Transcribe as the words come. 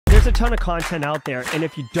There's a ton of content out there, and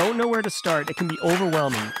if you don't know where to start, it can be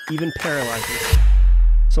overwhelming, even paralyzing.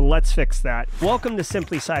 So let's fix that. Welcome to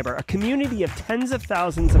Simply Cyber, a community of tens of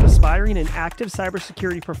thousands of aspiring and active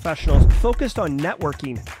cybersecurity professionals focused on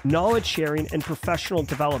networking, knowledge sharing, and professional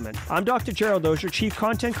development. I'm Dr. Gerald, Auger, Chief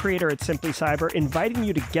Content Creator at Simply Cyber, inviting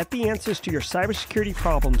you to get the answers to your cybersecurity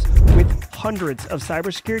problems with hundreds of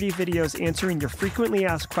cybersecurity videos answering your frequently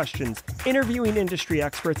asked questions, interviewing industry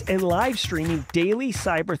experts, and live streaming daily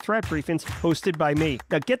cyber threat briefings hosted by me.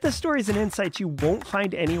 Now get the stories and insights you won't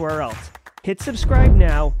find anywhere else. Hit subscribe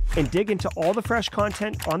now and dig into all the fresh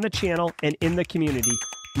content on the channel and in the community.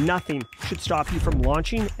 Nothing should stop you from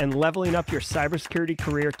launching and leveling up your cybersecurity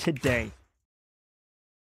career today.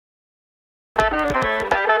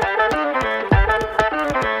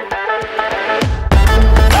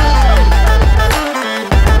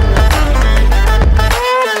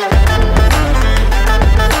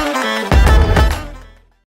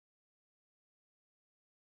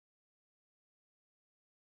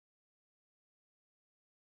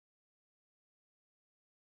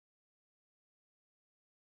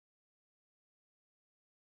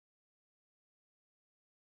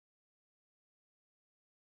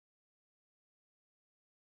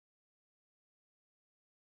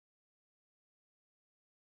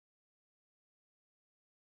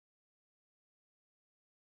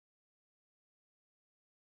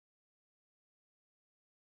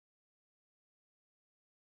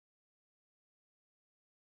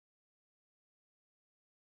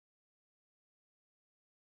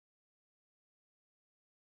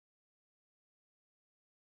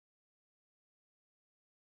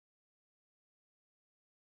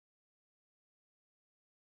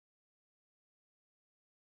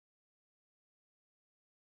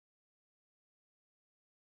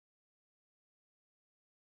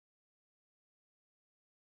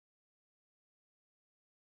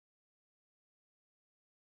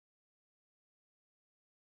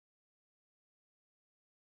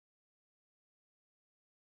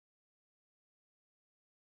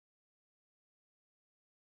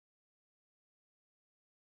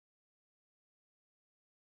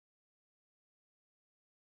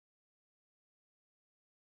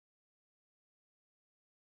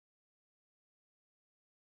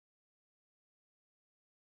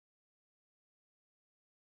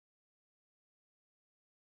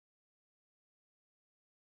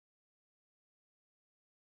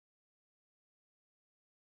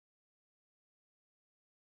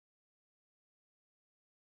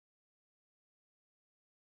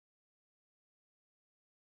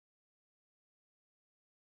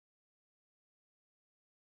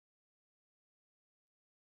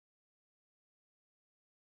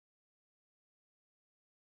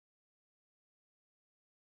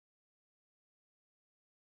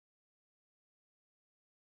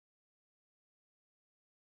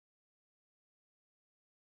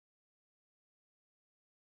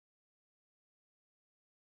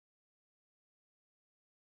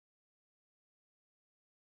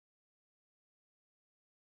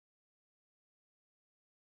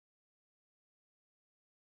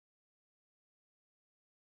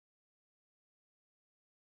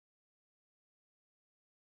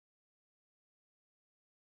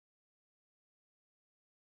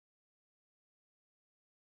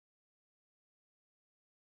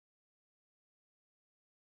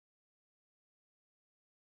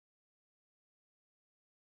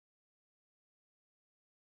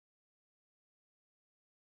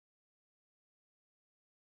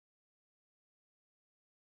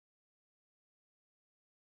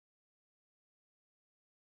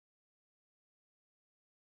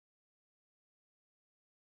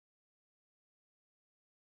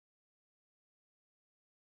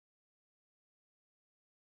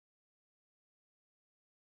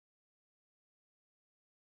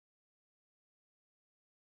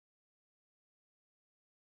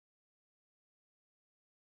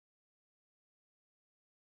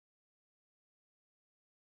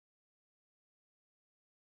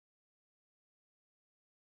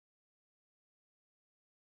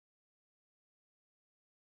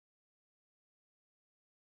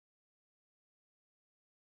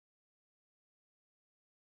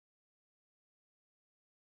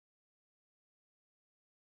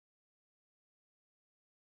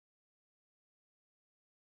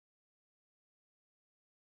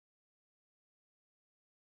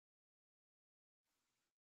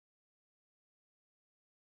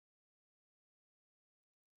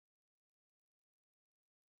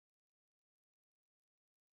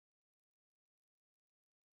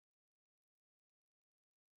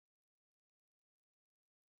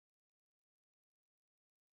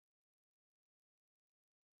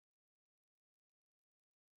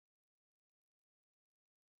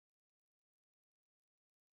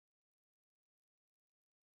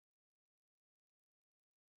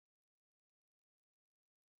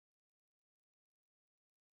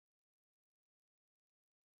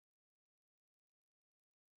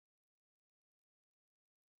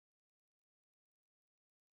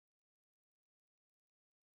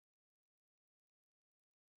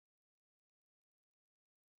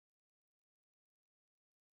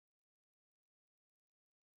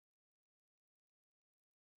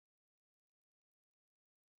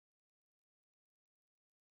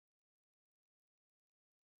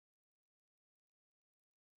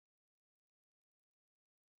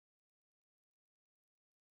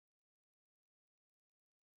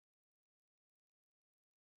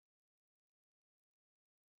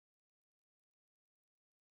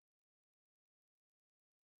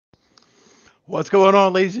 What's going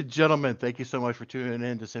on, ladies and gentlemen? Thank you so much for tuning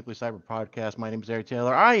in to Simply Cyber Podcast. My name is Eric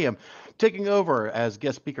Taylor. I am taking over as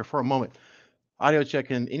guest speaker for a moment. Audio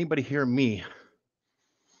check-in. Anybody hear me?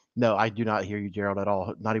 No, I do not hear you, Gerald, at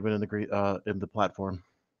all. Not even in the platform.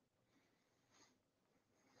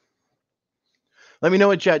 Let me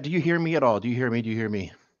know in chat. Do you hear me at all? Do you hear me? Do you hear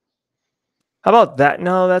me? How about that?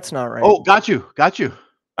 No, that's not right. Oh, got you. Got you.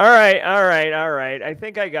 All right. I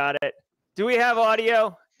think I got it. Do we have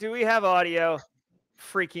audio?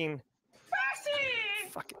 Freaking.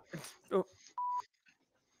 Fucking.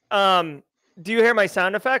 Oh. Do you hear my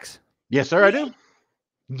sound effects? Yes, sir, I do.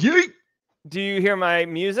 Yeet. Do you hear my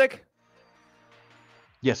music?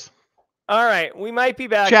 Yes. All right, we might be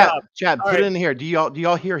back chat, up. Chat, All put right. it in here. Do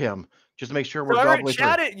y'all hear him? Just to make sure we're all right,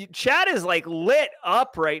 chat is like lit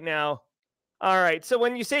up right now. All right, so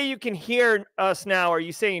when you say you can hear us now, are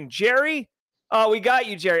you saying Jerry? Oh, we got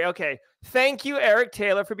you, Jerry. Okay. Thank you, Eric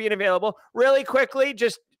Taylor, for being available. Really quickly,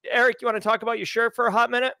 just Eric, you want to talk about your shirt for a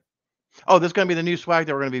hot minute? Oh, this is going to be the new swag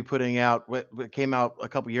that we're going to be putting out. What came out a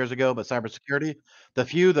couple years ago, but cybersecurity, the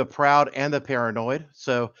few, the proud, and the paranoid.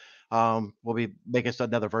 So we'll be making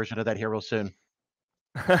another version of that here real soon.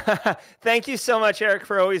 Thank you so much, Eric,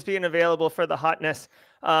 for always being available for the hotness.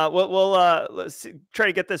 Let's try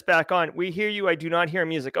to get this back on. We hear you. I do not hear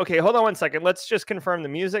music. Okay, hold on one second. Let's just confirm the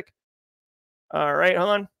music. All right, hold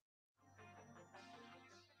on.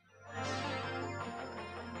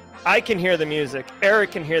 I can hear the music.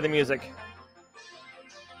 Eric can hear the music.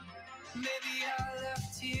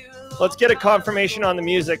 Let's get a confirmation on the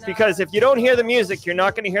music, because if you don't hear the music, you're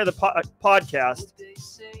not going to hear the podcast.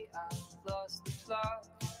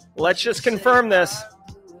 Let's just confirm this.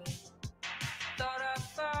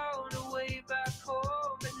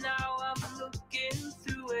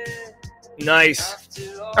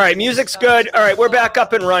 Nice. All right, music's good. All right, we're back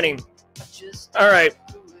up and running. All right.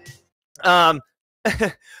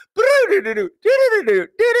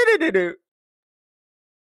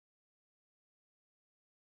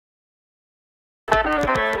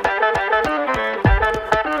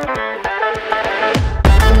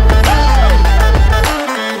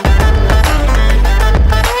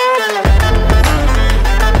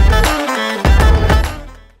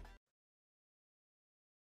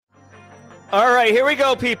 All right, here we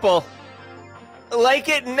go, people. Like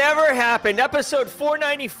it never happened. Episode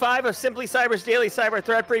 495 of Simply Cyber's Daily Cyber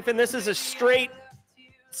Threat Brief, and this is a straight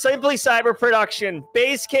Simply Cyber production.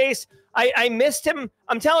 Base case, I missed him.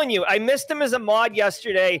 I'm telling you, I missed him as a mod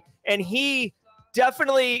yesterday, and he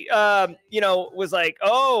definitely, was like,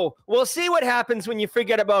 oh, we'll see what happens when you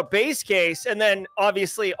forget about base case, and then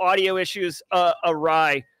obviously audio issues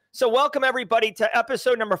awry. So welcome, everybody, to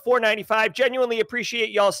episode number 495. Genuinely appreciate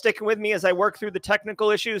y'all sticking with me as I work through the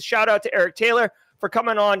technical issues. Shout out to Eric Taylor for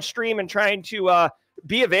coming on stream and trying to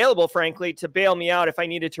be available, frankly, to bail me out if I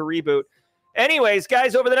needed to reboot. Anyways,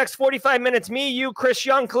 guys, over the next 45 minutes, me, you, Chris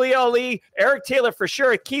Young, Khalil Ali, Eric Taylor for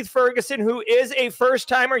sure, Keith Ferguson, who is a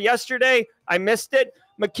first-timer yesterday. I missed it.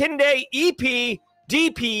 McKinday, EP,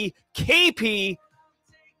 DP, KP,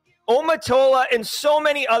 Omatola, and so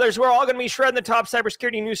many others. We're all going to be shredding the top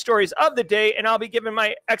cybersecurity news stories of the day, and I'll be giving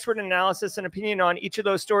my expert analysis and opinion on each of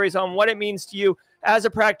those stories, on what it means to you as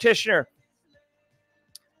a practitioner.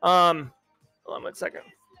 Hold on one second.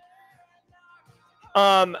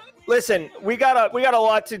 Listen, we got a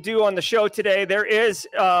lot to do on the show today. There is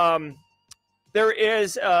jaw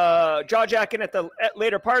jacking at the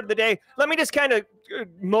later part of the day. Let me just kind of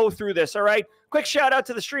mow through this. All right. Quick shout out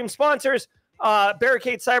to the stream sponsors.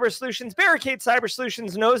 Barricade Cyber Solutions. Barricade Cyber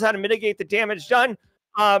Solutions knows how to mitigate the damage done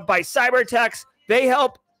by cyber attacks. They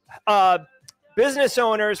help business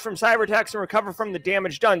owners from cyber attacks and recover from the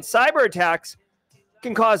damage done. Cyber attacks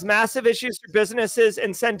can cause massive issues for businesses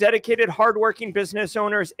and send dedicated, hardworking business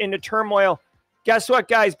owners into turmoil. Guess what,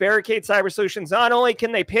 guys? Barricade Cyber Solutions, not only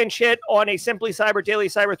can they pinch hit on a Simply Cyber Daily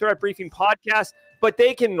Cyber Threat Briefing podcast, but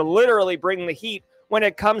they can literally bring the heat when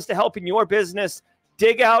it comes to helping your business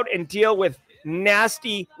dig out and deal with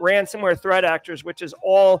nasty ransomware threat actors, which is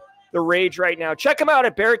all the rage right now. Check them out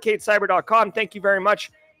at barricadecyber.com. Thank you very much,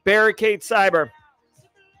 Barricade Cyber.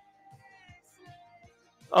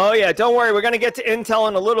 Oh, yeah, don't worry. We're going to get to Intel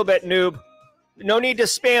in a little bit, noob. No need to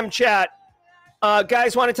spam chat.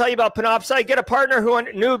 Guys, want to tell you about Panoptcy. Get a partner who,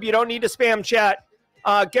 noob, you don't need to spam chat.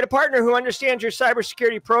 Get a partner who understands your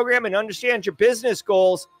cybersecurity program and understands your business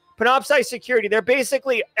goals. Panoptcy Security, they're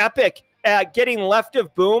basically epic at getting left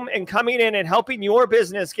of boom and coming in and helping your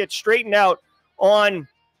business get straightened out on,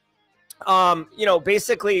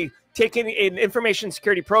 basically taking an information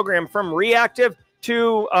security program from reactive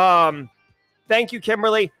to, thank you,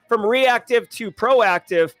 Kimberly, from reactive to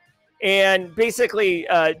proactive And basically,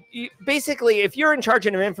 if you're in charge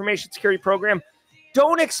of an information security program,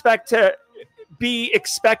 don't expect to be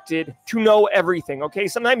expected to know everything. Okay,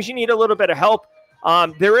 sometimes you need a little bit of help.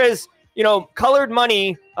 There is, colored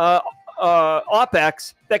money,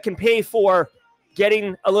 OpEx that can pay for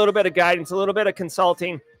getting a little bit of guidance, a little bit of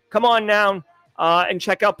consulting. Come on down and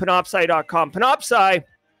check out Panoptcy.com.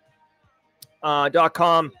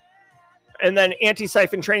 Panoptcy.com. And then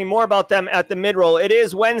Antisyphon training, more about them at the mid-roll. It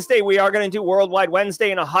is Wednesday. We are going to do Worldwide Wednesday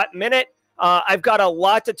in a hot minute. I've got a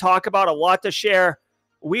lot to talk about, a lot to share.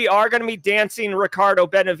 We are going to be dancing Ricardo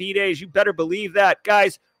Benavides. You better believe that.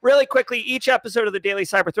 Guys, really quickly, each episode of the Daily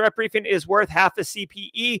Cyber Threat Briefing is worth half a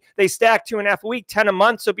CPE. They stack 2.5 a week, 10 a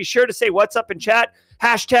month. So be sure to say what's up in chat.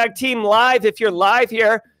 Hashtag Team Live if you're live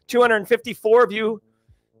here. 254 of you.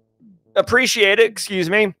 Appreciate it. Excuse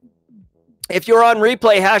me. If you're on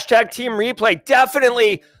replay, hashtag Team Replay.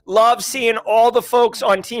 Definitely love seeing all the folks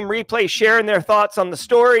on Team Replay sharing their thoughts on the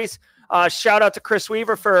stories. Shout out to Chris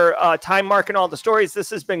Weaver for time marking all the stories. This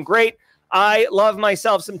has been great. I love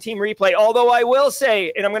myself some Team Replay. Although I will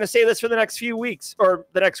say, and I'm going to say this for the next few weeks or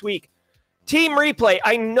the next week, Team Replay,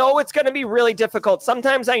 I know it's going to be really difficult.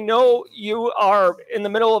 Sometimes I know you are in the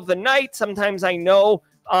middle of the night. Sometimes I know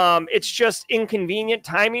it's just inconvenient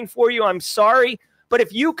timing for you. I'm sorry. But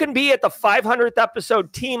if you can be at the 500th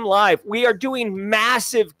episode Team Live, we are doing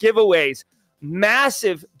massive giveaways.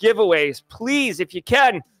 Massive giveaways. Please, if you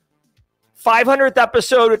can, 500th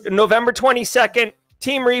episode, November 22nd,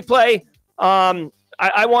 Team Replay.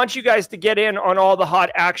 I want you guys to get in on all the hot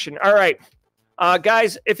action. All right.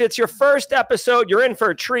 Guys, if it's your first episode, you're in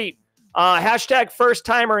for a treat. Hashtag first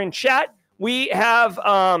timer in chat. We have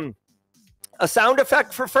a sound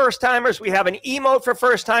effect for first timers. We have an emote for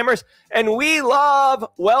first timers, and we love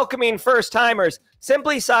welcoming first timers.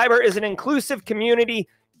 Simply Cyber is an inclusive community.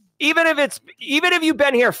 Even if you've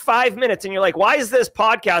been here 5 minutes and you're like, why is this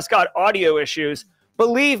podcast got audio issues?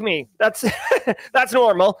 Believe me, that's that's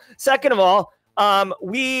normal. Second of all,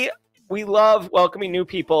 we love welcoming new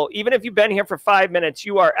people. Even if you've been here for 5 minutes,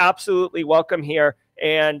 you are absolutely welcome here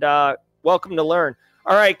and welcome to learn.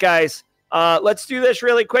 All right, guys. Let's do this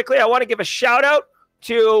really quickly. I want to give a shout out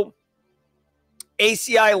to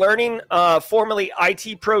ACI Learning, formerly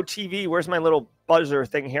IT Pro TV. Where's my little buzzer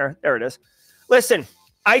thing here? There it is. Listen,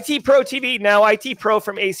 IT Pro TV, now IT Pro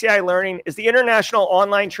from ACI Learning, is the international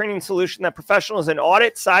online training solution that professionals in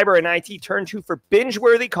audit, cyber, and IT turn to for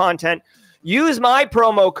binge-worthy content. Use my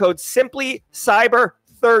promo code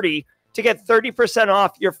SimplyCyber30 to get 30%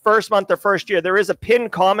 off your first month or first year. There is a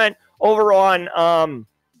pinned comment over on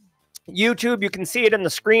YouTube. You can see it in the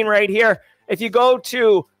screen right here. If you go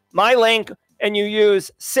to my link and you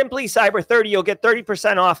use SimplyCyber30, you'll get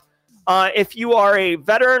 30% off. If you are a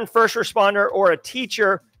veteran, first responder, or a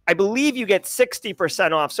teacher, I believe you get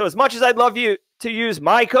 60% off. So as much as I'd love you to use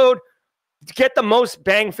my code, get the most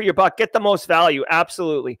bang for your buck, get the most value.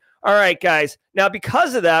 Absolutely. All right, guys. Now,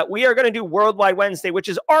 because of that, we are going to do Worldwide Wednesday, which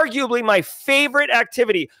is arguably my favorite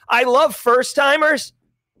activity. I love first timers.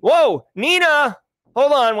 Whoa, Nina.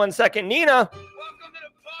 Hold on one second. Nina. Welcome to the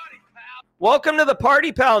party, pal. Welcome to the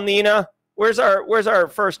party, pal, Nina. Where's our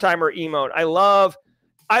first timer emote? I love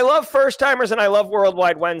first timers and I love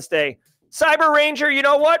Worldwide Wednesday. Cyber Ranger, you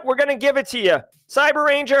know what? We're going to give it to you. Cyber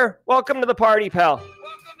Ranger, welcome to the party, pal.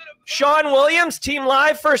 Sean Williams, Team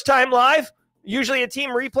Live, first time live. Usually a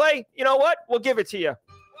Team Replay. You know what? We'll give it to you.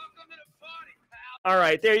 Welcome to the party, pal. All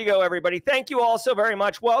right, there you go, everybody. Thank you all so very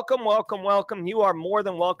much. Welcome, welcome, welcome. You are more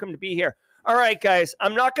than welcome to be here. All right, guys,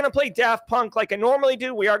 I'm not going to play Daft Punk like I normally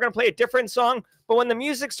do. We are going to play a different song. But when the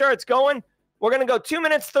music starts going, we're going to go 2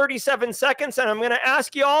 minutes, 37 seconds, and I'm going to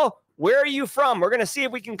ask you all, where are you from? We're going to see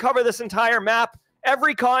if we can cover this entire map,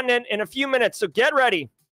 every continent, in a few minutes. So get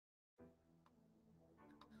ready.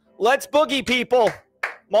 Let's boogie, people.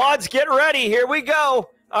 Mods, get ready. Here we go.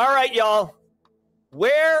 All right, y'all.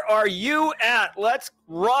 Where are you at? Let's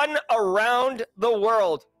run around the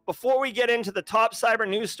world. Before we get into the top cyber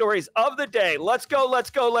news stories of the day, let's go, let's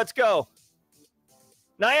go, let's go.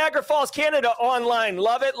 Niagara Falls, Canada, online.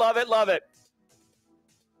 Love it, love it, love it.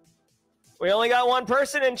 We only got one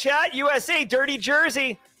person in chat. USA, Dirty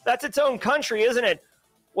Jersey. That's its own country, isn't it?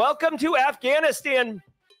 Welcome to Afghanistan.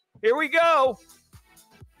 Here we go.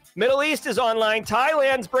 Middle East is online.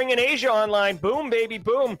 Thailand's bringing Asia online. Boom, baby,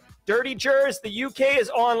 boom. Dirty Jersey, the UK is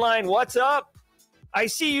online. What's up? I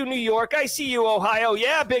see you, New York. I see you, Ohio.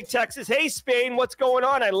 Yeah, Big Texas. Hey, Spain, what's going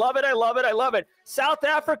on? I love it. I love it. I love it. South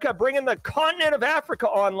Africa, bringing the continent of Africa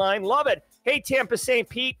online. Love it. Hey, Tampa, St.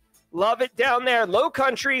 Pete. Love it down there. Low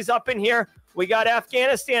countries up in here. We got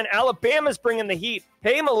Afghanistan. Alabama's bringing the heat.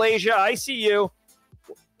 Hey, Malaysia, I see you.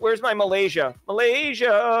 Where's my Malaysia?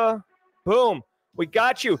 Malaysia. Boom. We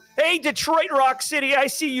got you. Hey, Detroit Rock City. I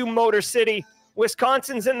see you, Motor City.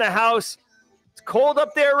 Wisconsin's in the house. It's cold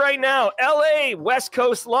up there right now. LA, West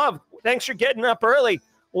Coast love. Thanks for getting up early.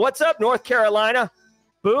 What's up, North Carolina?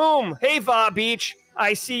 Boom. Hey, Va Beach.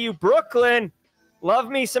 I see you, Brooklyn. Love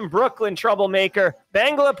me some Brooklyn, troublemaker.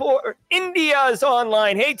 Bangalore, India is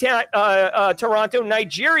online. Hey, Toronto,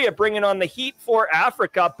 Nigeria bringing on the heat for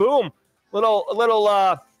Africa. Boom. Little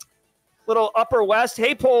Upper West.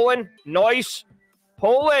 Hey, Poland. Nice.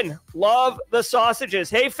 Poland, love the sausages.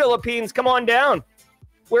 Hey, Philippines, come on down.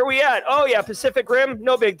 Where we at? Oh, yeah, Pacific Rim.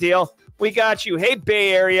 No big deal. We got you. Hey,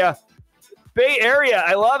 Bay Area. Bay Area,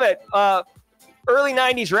 I love it. Early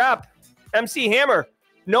 90s rap. MC Hammer.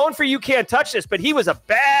 Known for You Can't Touch This, but he was a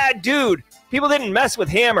bad dude. People didn't mess with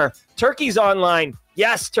Hammer. Turkey's online.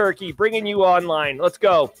 Yes, Turkey, bringing you online. Let's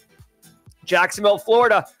go. Jacksonville,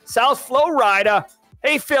 Florida. South Florida.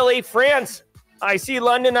 Hey, Philly, France. I see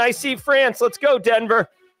London. I see France. Let's go, Denver.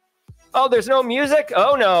 Oh, there's no music?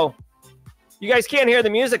 Oh, no. You guys can't hear the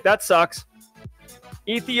music. That sucks.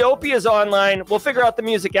 Ethiopia's online. We'll figure out the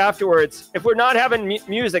music afterwards. If we're not having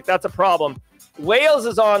music, that's a problem. Wales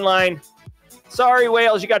is online. Sorry,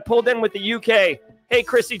 Wales. You got pulled in with the UK. Hey,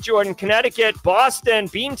 Chrissy Jordan, Connecticut, Boston,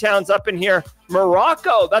 Beantown's up in here.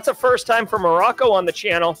 Morocco. That's a first time for Morocco on the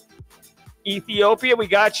channel. Ethiopia, we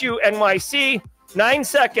got you. NYC, 9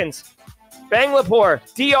 seconds. Bangalore,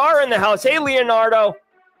 DR in the house. Hey, Leonardo.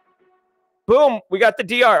 Boom, we got the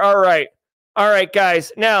DR. All right. All right,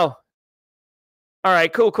 guys. Now, all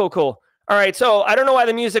right, cool. All right, so I don't know why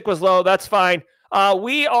the music was low. That's fine.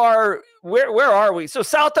 We are, where are we? So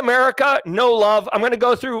South America, no love. I'm going to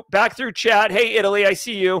go back through chat. Hey, Italy, I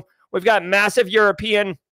see you. We've got massive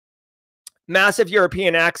European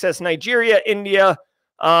access. Nigeria, India,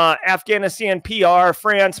 Afghanistan, PR,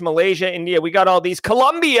 France, Malaysia, India. We got all these.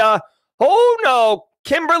 Colombia. Oh, no.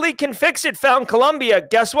 Kimberly Can Fix It found Colombia.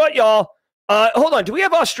 Guess what, y'all? Hold on. Do we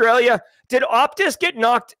have Australia? Did Optus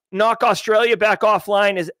knock Australia back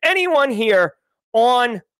offline? Is anyone here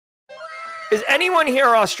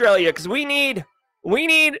Australia? Because we need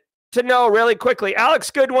to know really quickly.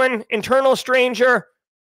 Alex Goodwin, internal stranger.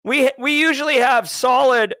 We usually have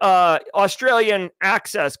solid Australian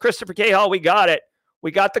access. Christopher Cahill, we got it.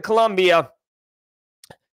 We got the Columbia.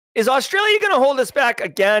 Is Australia going to hold us back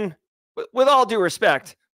again? With all due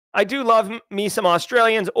respect, I do love me some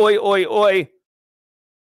Australians. Oi, oi, oi.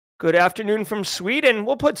 Good afternoon from Sweden.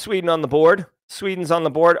 We'll put Sweden on the board. Sweden's on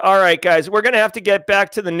the board. All right, guys, we're going to have to get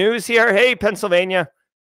back to the news here. Hey, Pennsylvania.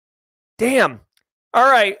 Damn.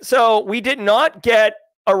 All right, so we did not get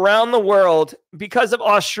around the world because of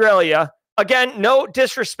Australia. Again, no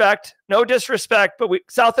disrespect, but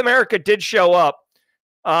South America did show up,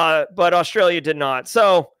 but Australia did not.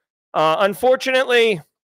 So, unfortunately,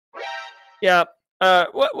 yeah,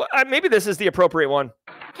 maybe this is the appropriate one.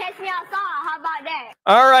 Catch me outside. How about that?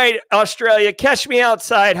 All right, Australia, catch me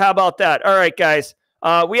outside. How about that? All right, guys.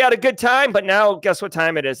 We had a good time, but now guess what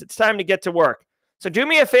time it is? It's time to get to work. So do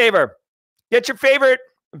me a favor. Get your favorite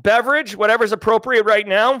beverage, whatever's appropriate right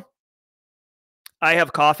now. I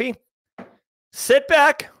have coffee. Sit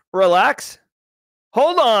back, relax.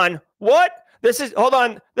 Hold on. What? Hold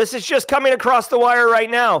on. This is just coming across the wire right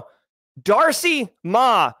now. Darcy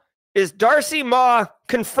Ma. Is Darcy Ma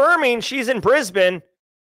confirming she's in Brisbane?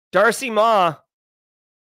 Darcy Ma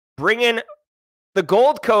bringing the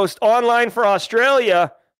Gold Coast online for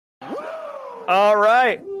Australia. All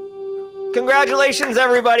right. Congratulations,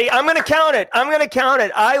 everybody. I'm going to count it.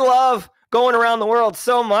 I love going around the world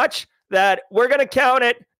so much that we're going to count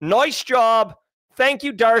it. Nice job. Thank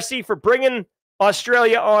you, Darcy, for bringing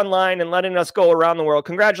Australia online and letting us go around the world.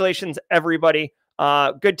 Congratulations, everybody.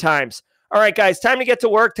 Good times. All right, guys, time to get to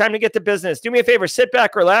work, time to get to business. Do me a favor, sit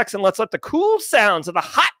back, relax, and let's let the cool sounds of the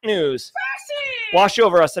hot news wash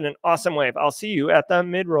over us in an awesome wave. I'll see you at the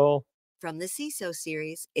mid-roll. From the CISO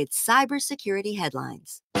series, it's cybersecurity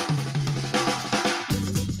headlines.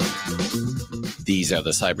 These are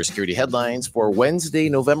the cybersecurity headlines for Wednesday,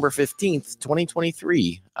 November 15th,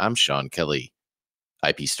 2023. I'm Sean Kelly.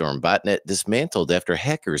 IP Storm botnet dismantled after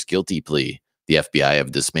hacker's guilty plea. The FBI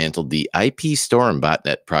have dismantled the IP Storm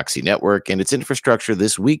botnet proxy network and its infrastructure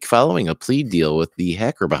this week following a plea deal with the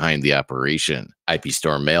hacker behind the operation. IP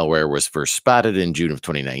Storm malware was first spotted in June of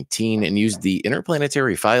 2019 and used the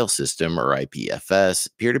Interplanetary File System, or IPFS,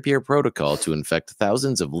 peer-to-peer protocol to infect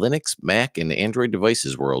thousands of Linux, Mac, and Android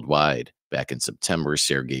devices worldwide. Back in September,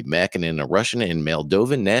 Sergei Makinin, a Russian and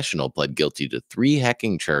Moldovan national, pled guilty to 3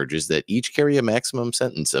 hacking charges that each carry a maximum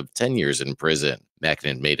sentence of 10 years in prison.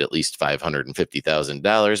 Makinin made at least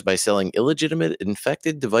 $550,000 by selling illegitimate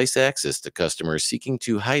infected device access to customers seeking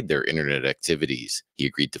to hide their internet activities. He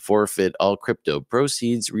agreed to forfeit all crypto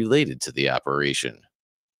proceeds related to the operation.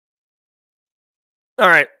 All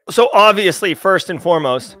right. So obviously, first and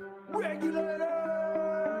foremost, Regulators,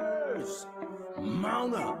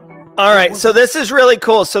 mount up. all right, so this is really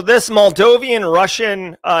cool. So this Moldovan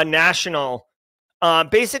Russian national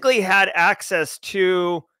basically had access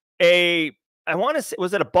to I want to say,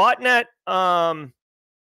 was it a botnet?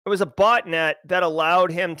 It was a botnet that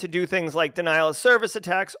allowed him to do things like denial of service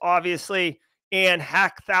attacks, obviously, and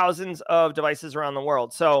hack thousands of devices around the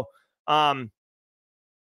world. So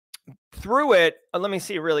through it, let me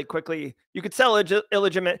see really quickly. You could sell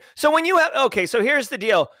illegitimate. So when you have, okay, so here's the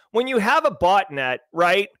deal. When you have a botnet,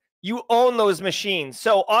 right? You own those machines.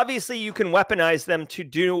 So obviously you can weaponize them to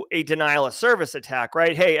do a denial of service attack,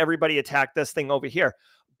 right? Hey, everybody attack this thing over here.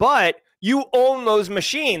 But you own those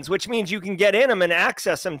machines, which means you can get in them and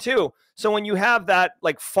access them too. So when you have that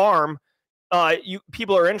like farm,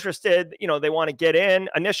 people are interested, you know, they want to get in.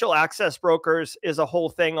 Initial access brokers is a whole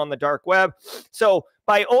thing on the dark web. So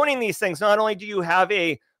by owning these things, not only do you have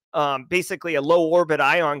basically a low orbit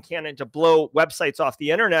ion cannon to blow websites off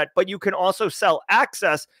the internet, but you can also sell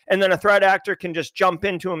access, and then a threat actor can just jump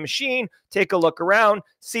into a machine, take a look around,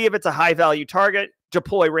 see if it's a high value target,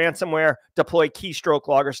 deploy ransomware, deploy keystroke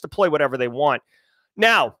loggers, deploy whatever they want.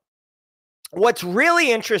 Now, what's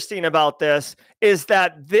really interesting about this is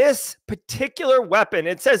that this particular weapon,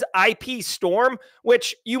 it says IP Storm,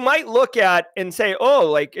 which you might look at and say, oh,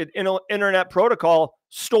 like an internet protocol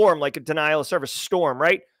storm, like a denial of service storm,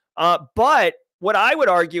 right? But what I would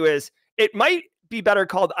argue is it might be better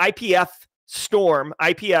called IPF Storm,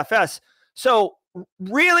 IPFS. So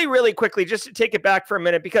really, really quickly, just to take it back for a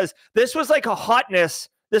minute, because this was like a hotness.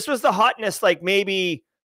 This was the hotness like maybe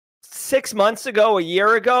 6 months ago, a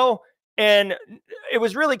year ago. And it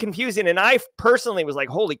was really confusing. And I personally was like,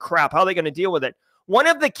 holy crap, how are they going to deal with it? One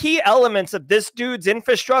of the key elements of this dude's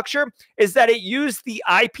infrastructure is that it used the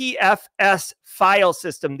IPFS file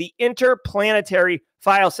system, the interplanetary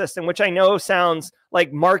file system, which I know sounds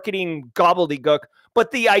like marketing gobbledygook.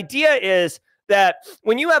 But the idea is that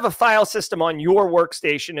when you have a file system on your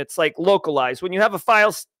workstation, it's like localized. When you have a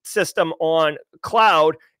file system on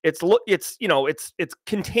cloud, it's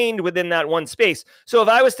contained within that one space. So if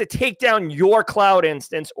I was to take down your cloud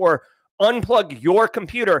instance or unplug your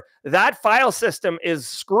computer, that file system is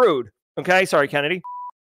screwed. Okay, sorry, Kennedy.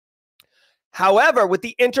 However, with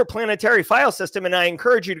the interplanetary file system, and I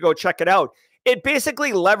encourage you to go check it out, it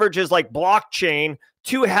basically leverages like blockchain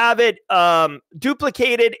to have it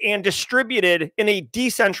duplicated and distributed in a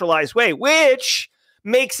decentralized way, which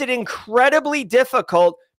makes it incredibly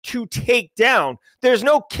difficult to take down. There's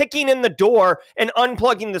no kicking in the door and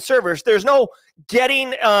unplugging the servers. There's no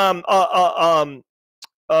getting a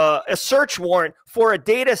search warrant for a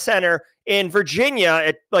data center in Virginia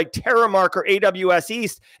at like Terramark or AWS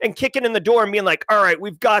East and kicking in the door and being like, all right,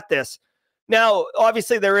 we've got this. Now,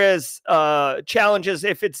 obviously there is challenges.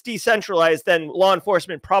 If it's decentralized, then law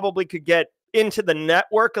enforcement probably could get into the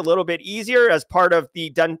network a little bit easier as part of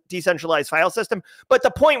the decentralized file system. But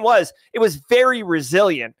the point was, it was very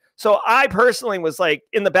resilient. So I personally was like,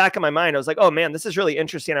 in the back of my mind, I was like, oh man, this is really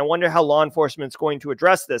interesting. I wonder how law enforcement is going to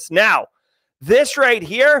address this. Now, this right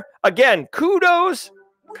here, again, kudos.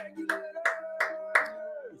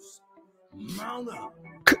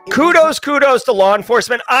 Kudos to law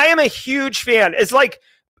enforcement. I am a huge fan. It's like,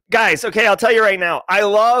 guys, okay, I'll tell you right now, I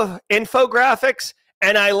love infographics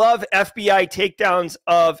and I love FBI takedowns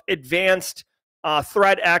of advanced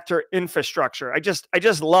threat actor infrastructure. I just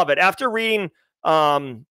love it. After reading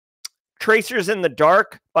Tracers in the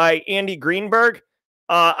Dark by Andy Greenberg,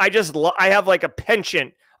 I have like a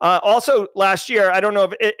penchant. Also last year, I don't know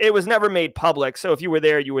if it was never made public. So if you were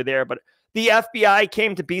there, you were there, but the FBI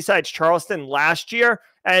came to B-Sides Charleston last year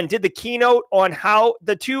and did the keynote on how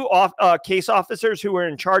the two case officers who were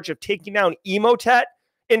in charge of taking down Emotet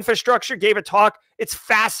infrastructure gave a talk. It's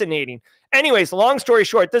fascinating. Anyways, long story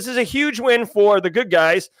short, this is a huge win for the good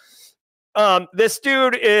guys. This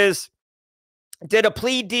dude did a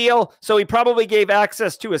plea deal, so he probably gave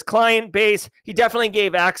access to his client base. He definitely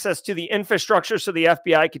gave access to the infrastructure so the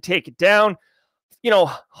FBI could take it down. You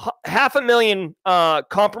know, 500,000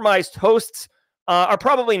 compromised hosts are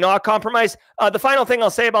probably not compromised. The final thing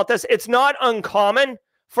I'll say about this, it's not uncommon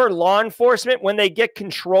for law enforcement when they get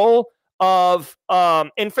control of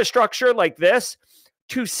infrastructure like this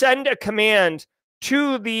to send a command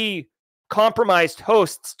to the compromised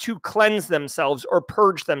hosts to cleanse themselves or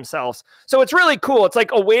purge themselves. So it's really cool. It's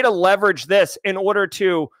like a way to leverage this in order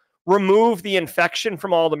to remove the infection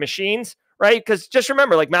from all the machines, right? Because just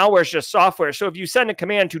remember, like, malware is just software. So if you send a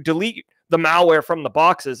command to delete the malware from the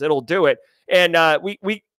boxes, it'll do it. And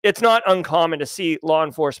it's not uncommon to see law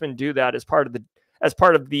enforcement do that as part of the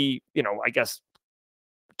I guess,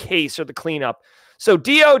 case or the cleanup. So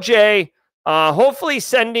DOJ hopefully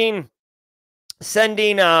sending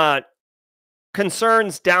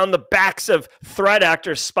concerns down the backs of threat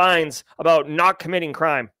actors' spines about not committing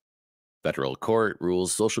crime. Federal court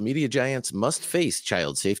rules social media giants must face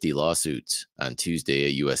child safety lawsuits. On Tuesday, a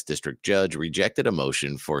U.S. district judge rejected a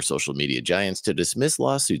motion for social media giants to dismiss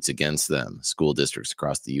lawsuits against them. School districts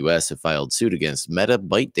across the U.S. have filed suit against Meta,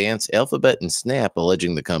 ByteDance, Alphabet, and Snap,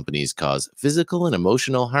 alleging the companies cause physical and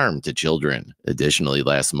emotional harm to children. Additionally,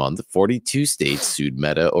 last month, 42 states sued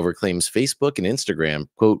Meta over claims Facebook and Instagram,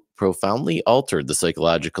 quote, profoundly altered the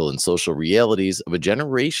psychological and social realities of a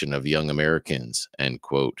generation of young Americans, end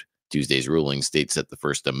quote. Tuesday's ruling states that the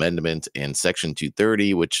First Amendment and Section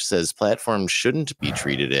 230, which says platforms shouldn't be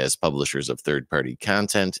treated as publishers of third-party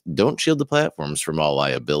content, don't shield the platforms from all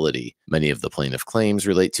liability. Many of the plaintiff claims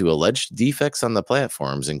relate to alleged defects on the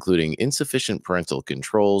platforms, including insufficient parental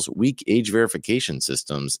controls, weak age verification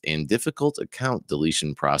systems, and difficult account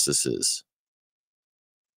deletion processes.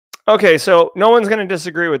 Okay, so no one's going to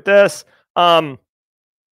disagree with this.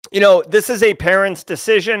 This is a parent's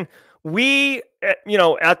decision. We,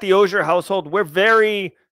 at the Auger household, we're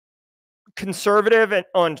very conservative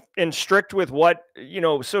and strict with what,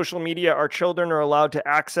 social media our children are allowed to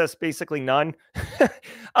access, basically none.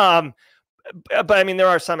 But I mean, there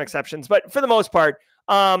are some exceptions, but for the most part,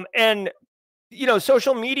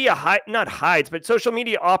 social media not hides, but social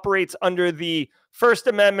media operates under the First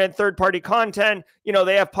Amendment, third-party content.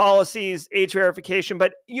 They have policies, age verification,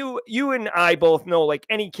 but you and I both know, like,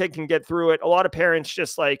 any kid can get through it. A lot of parents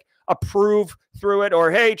just like approve through it,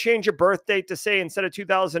 or, hey, change your birth date to say, instead of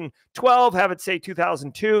 2012, have it say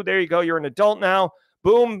 2002. There you go. You're an adult now.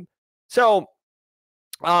 Boom. So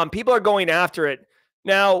people are going after it.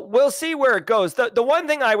 Now, we'll see where it goes. The one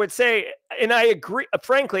thing I would say, and I agree,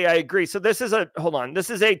 frankly, I agree. So this is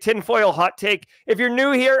a tinfoil hot take. If you're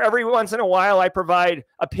new here, every once in a while, I provide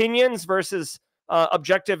opinions versus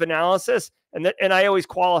objective analysis. And I always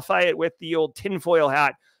qualify it with the old tinfoil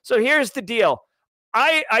hat. So here's the deal.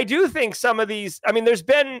 I do think some of these, I mean, there's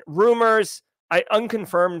been rumors,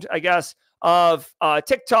 unconfirmed, I guess, of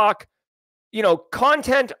TikTok.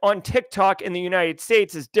 Content on TikTok in the United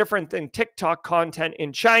States is different than TikTok content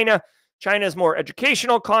in China. China is more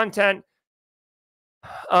educational content.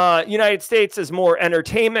 United States is more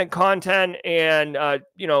entertainment content and,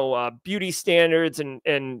 beauty standards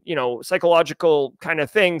and psychological kind of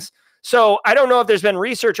things. So I don't know if there's been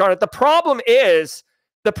research on it. The problem is,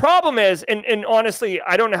 and honestly,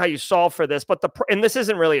 I don't know how you solve for this, but and this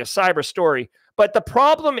isn't really a cyber story, but the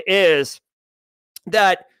problem is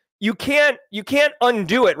that you can't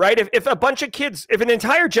undo it, right? If a bunch of kids, if an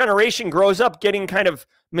entire generation grows up getting kind of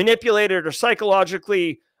manipulated or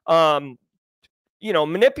psychologically,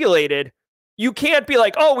 manipulated, you can't be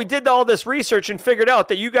like, oh, we did all this research and figured out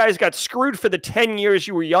that you guys got screwed for the 10 years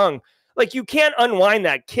you were young. Like, you can't unwind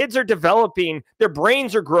that. Kids are developing, their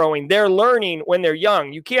brains are growing, they're learning when they're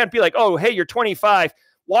young. You can't be like, oh, hey, you're 25.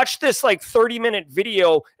 Watch this like 30-minute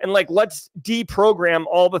video and like, let's deprogram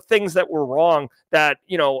all the things that were wrong that,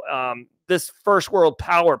 this first world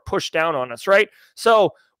power pushed down on us, right?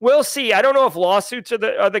 So we'll see. I don't know if lawsuits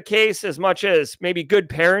are the case as much as maybe good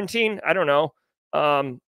parenting. I don't know.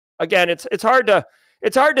 Again, it's hard to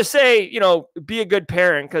say, be a good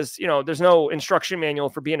parent because, there's no instruction manual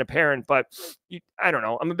for being a parent, but I don't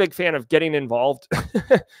know. I'm a big fan of getting involved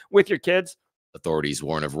with your kids. Authorities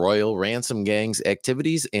warn of royal ransom gangs'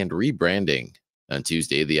 activities and rebranding. On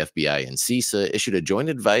Tuesday, the FBI and CISA issued a joint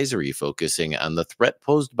advisory focusing on the threat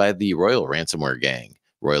posed by the Royal ransomware gang.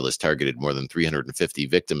 Royal has targeted more than 350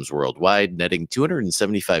 victims worldwide, netting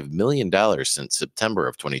 $275 million since September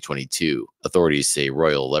of 2022. Authorities say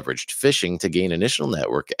Royal leveraged phishing to gain initial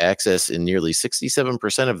network access in nearly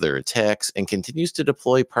 67% of their attacks and continues to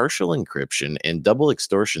deploy partial encryption and double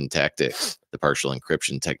extortion tactics. The partial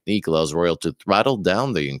encryption technique allows Royal to throttle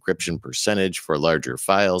down the encryption percentage for larger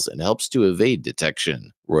files and helps to evade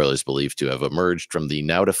detection. Royal is believed to have emerged from the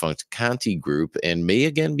now-defunct Conti group and may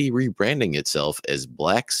again be rebranding itself as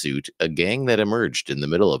Black Suit, a gang that emerged in the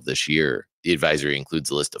middle of this year. The advisory includes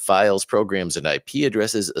a list of files, programs, and IP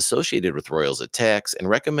addresses associated with Royal's attacks and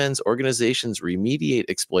recommends organizations remediate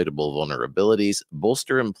exploitable vulnerabilities,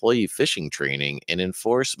 bolster employee phishing training, and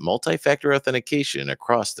enforce multi-factor authentication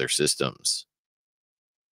across their systems.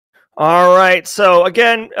 All right. So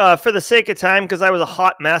again, for the sake of time, because I was a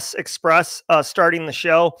hot mess express starting the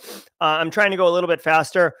show, I'm trying to go a little bit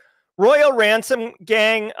faster. Royal Ransom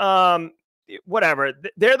Gang, whatever.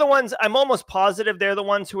 They're the ones, I'm almost positive they're the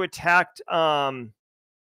ones who attacked, hold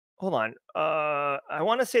on. I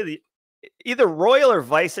want to say either Royal or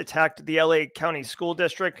Vice attacked the LA County School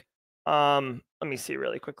District. Let me see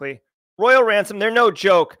really quickly. Royal Ransom, they're no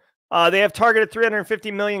joke. They have targeted 350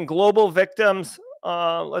 million global victims.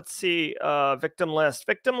 Let's see, victim list.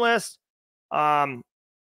 Come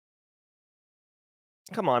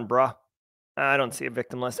on, bruh. I don't see a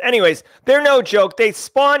victim list. Anyways, they're no joke. They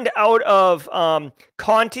spawned out of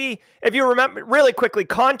Conti. If you remember, really quickly,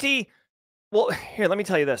 Conti. Well, here, let me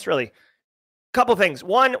tell you this. Really, couple things.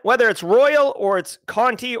 One, whether it's Royal or it's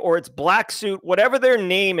Conti or it's Black Suit, whatever their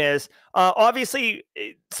name is, obviously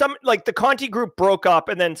some like the Conti group broke up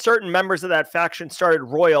and then certain members of that faction started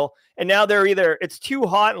Royal, and now they're either it's too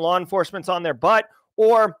hot and law enforcement's on their butt,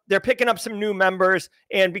 or they're picking up some new members,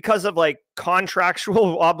 and because of like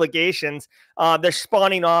contractual obligations, they're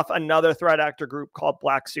spawning off another threat actor group called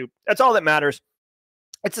Black Suit. That's all that matters.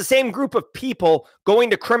 It's the same group of people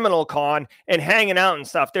going to Criminal Con and hanging out and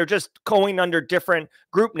stuff. They're just going under different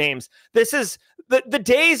group names. This is the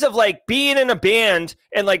days of like being in a band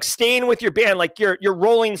and like staying with your band, like your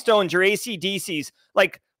Rolling Stones, your AC/DCs.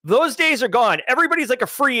 Like those days are gone. Everybody's like a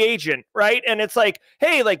free agent, right? And it's like,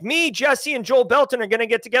 hey, like me, Jesse, and Joel Belton are going to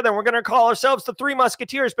get together and we're going to call ourselves the Three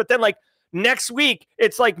Musketeers. But then like next week,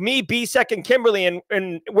 it's like me, B-Sec, and Kimberly,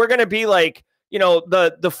 and we're going to be like, you know,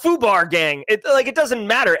 the FUBAR gang. It doesn't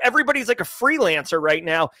matter. Everybody's like a freelancer right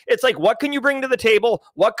now. It's like, what can you bring to the table?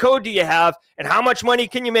 What code do you have? And how much money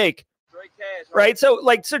can you make? Right. So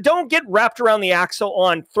don't get wrapped around the axle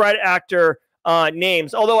on threat actor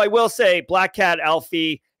names. Although I will say Black Cat,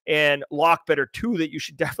 Alfie, and Lockbit are two that you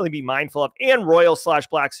should definitely be mindful of, and Royal /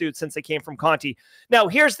 Black Suit, since they came from Conti. Now,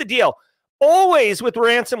 here's the deal. Always with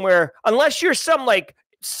ransomware, unless you're some like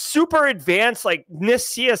super advanced, like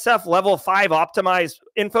NIST CSF level 5 optimized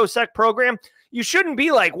InfoSec program, you shouldn't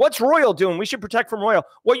be like, what's Royal doing? We should protect from Royal.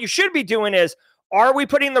 What you should be doing is, are we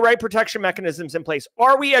putting the right protection mechanisms in place?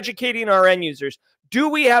 Are we educating our end users? Do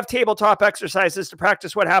we have tabletop exercises to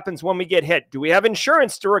practice what happens when we get hit? Do we have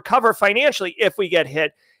insurance to recover financially if we get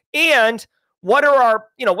hit? And what are our,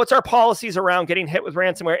 what's our policies around getting hit with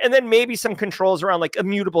ransomware? And then maybe some controls around like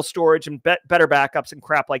immutable storage and better backups and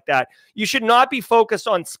crap like that. You should not be focused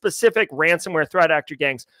on specific ransomware threat actor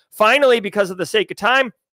gangs. Finally, because of the sake of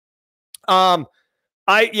time,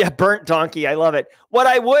 Burnt Donkey. I love it. What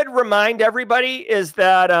I would remind everybody is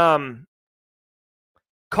that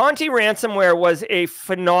Conti ransomware was a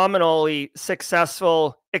phenomenally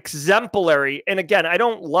successful, exemplary, and again, I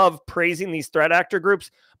don't love praising these threat actor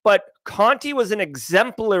groups, but Conti was an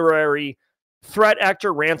exemplary threat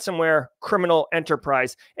actor ransomware criminal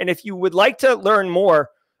enterprise. And if you would like to learn more,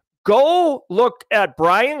 go look at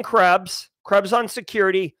Brian Krebs on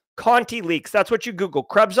security, Conti leaks. That's what you Google.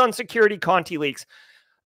 Krebs on security, Conti leaks.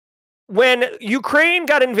 When Ukraine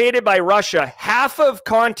got invaded by Russia, half of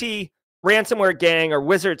Conti ransomware gang, or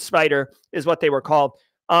Wizard Spider is what they were called,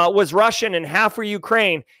 was Russian and half were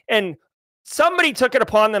Ukraine. And somebody took it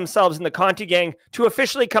upon themselves in the Conti gang to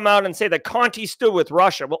officially come out and say that Conti stood with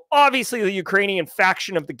Russia. Well, obviously the Ukrainian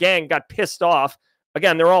faction of the gang got pissed off.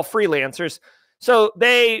 Again, they're all freelancers. So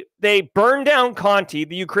they burned down Conti,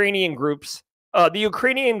 the Ukrainian groups, the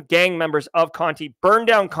Ukrainian gang members of Conti burned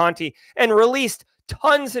down Conti and released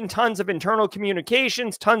tons and tons of internal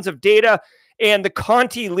communications, tons of data. And the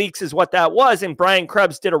Conti leaks is what that was. And Brian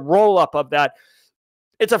Krebs did a roll-up of that.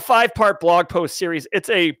 It's a 5-part blog post series.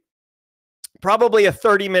 It's probably a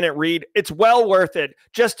 30-minute read. It's well worth it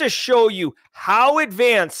just to show you how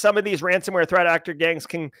advanced some of these ransomware threat actor gangs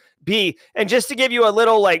can be. And just to give you a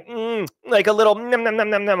little a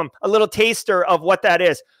little taster of what that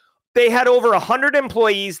is. They had over 100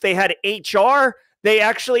 employees. They had HR. They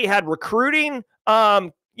actually had recruiting,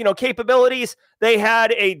 capabilities. They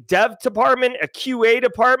had a dev department, a QA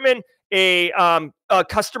department, a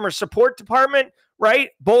customer support department, right?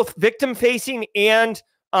 Both victim facing and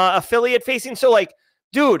affiliate facing. So like,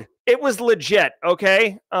 dude, it was legit.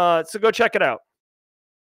 Okay. So go check it out.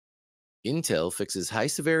 Intel fixes high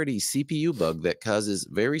severity CPU bug that causes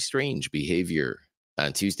very strange behavior.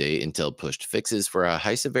 On Tuesday, Intel pushed fixes for a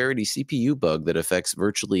high-severity CPU bug that affects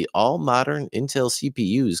virtually all modern Intel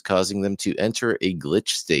CPUs, causing them to enter a glitch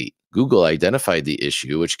state. Google identified the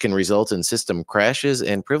issue, which can result in system crashes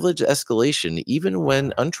and privilege escalation even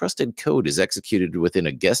when untrusted code is executed within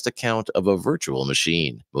a guest account of a virtual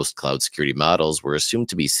machine. Most cloud security models were assumed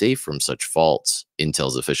to be safe from such faults.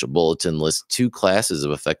 Intel's official bulletin lists 2 classes of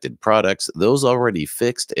affected products, those already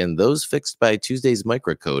fixed and those fixed by Tuesday's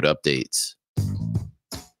microcode updates.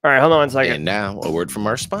 All right, hold on 1 second. And now, a word from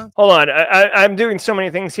our sponsor. Hold on. I'm doing so many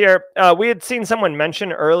things here. We had seen someone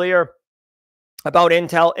mention earlier about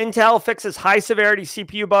Intel. Intel fixes high-severity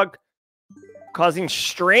CPU bug causing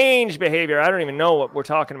strange behavior. I don't even know what we're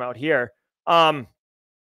talking about here. All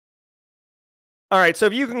right, so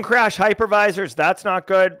if you can crash hypervisors, that's not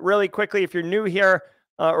good. Really quickly, if you're new here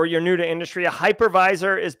or you're new to industry, a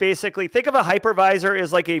hypervisor is basically, think of a hypervisor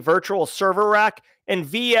as like a virtual server rack, and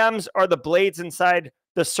VMs are the blades inside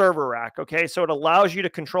the server rack, okay? So it allows you to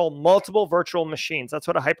control multiple virtual machines. That's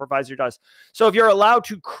what a hypervisor does. So if you're allowed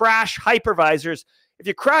to crash hypervisors, if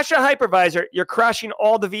you crash a hypervisor, you're crashing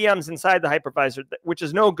all the VMs inside the hypervisor, which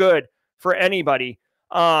is no good for anybody.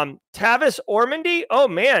 Tavis Ormandy, oh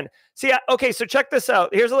man. See, okay, so check this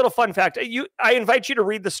out. Here's a little fun fact. I invite you to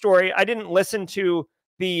read the story. I didn't listen to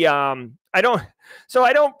the, I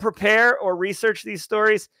don't prepare or research these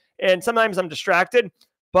stories, and sometimes I'm distracted,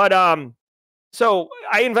 but, so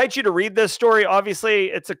I invite you to read this story. Obviously,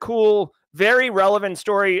 it's a cool, very relevant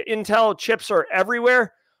story. Intel chips are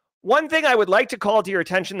everywhere. One thing I would like to call to your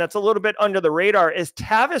attention that's a little bit under the radar is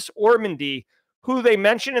Tavis Ormandy, who they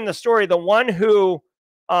mention in the story, the one who,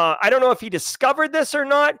 I don't know if he discovered this or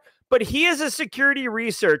not, but he is a security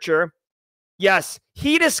researcher. Yes,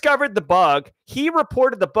 he discovered the bug. He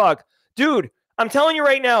reported the bug. Dude, I'm telling you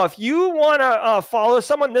right now, if you want to follow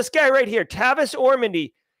someone, this guy right here, Tavis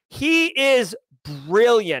Ormandy, he is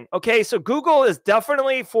brilliant. Okay, so Google is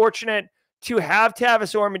definitely fortunate to have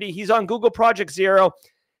Tavis Ormandy. He's on Google Project Zero.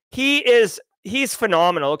 He's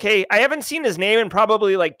phenomenal. Okay, I haven't seen his name in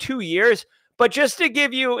probably like 2 years, but just to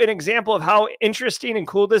give you an example of how interesting and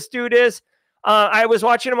cool this dude is, I was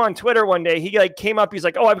watching him on Twitter one day. He like came up. He's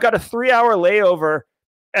like, "Oh, I've got a 3-hour layover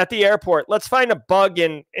at the airport. Let's find a bug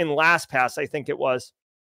in LastPass, I think it was."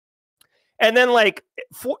 And then like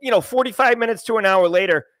 45 minutes to an hour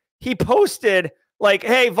later, he posted like,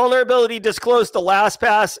 "Hey, vulnerability disclosed to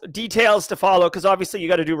LastPass, details to follow," because obviously you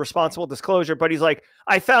got to do responsible disclosure. But he's like,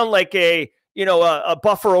 "I found like a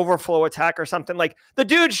buffer overflow attack or something." Like the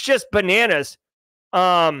dude's just bananas.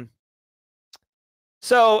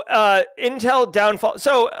 So Intel downfall.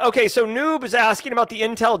 So okay, so Noob is asking about the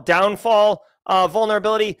Intel downfall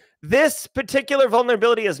vulnerability. This particular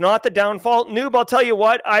vulnerability is not the downfall. Noob, I'll tell you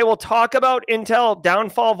what, I will talk about Intel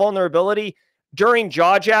downfall vulnerability during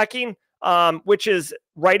jawjacking, which is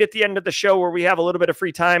right at the end of the show where we have a little bit of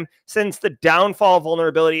free time, since the downfall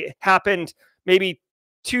vulnerability happened maybe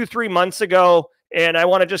 2-3 months ago. And I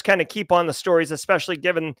want to just kind of keep on the stories, especially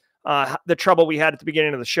given the trouble we had at the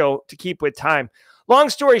beginning of the show, to keep with time. Long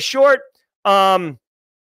story short,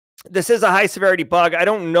 this is a high severity bug. I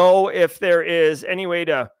don't know if there is any way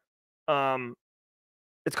to,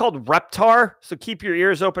 it's called Reptar. So keep your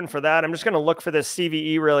ears open for that. I'm just going to look for this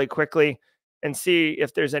CVE really quickly and see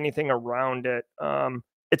if there's anything around it.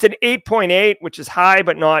 It's an 8.8, which is high,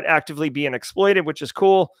 but not actively being exploited, which is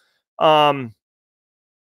cool.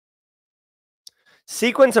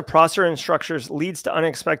 Sequence of processor instructions leads to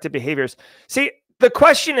unexpected behaviors. See, the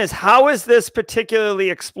question is, how is this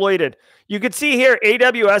particularly exploited? You could see here,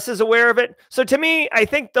 AWS is aware of it. So to me, I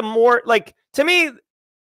think the more, like, to me,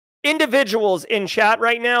 individuals in chat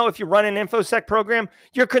right now, if you run an InfoSec program,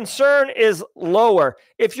 your concern is lower.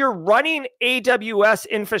 If you're running AWS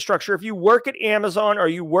infrastructure, if you work at Amazon or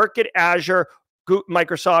you work at Azure,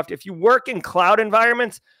 Microsoft, if you work in cloud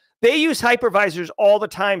environments, they use hypervisors all the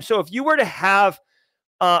time. So if you were to have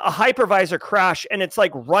a hypervisor crash and it's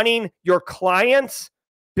like running your clients'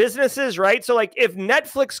 businesses, right? So like if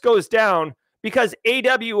Netflix goes down because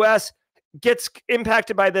AWS gets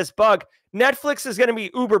impacted by this bug, Netflix is going to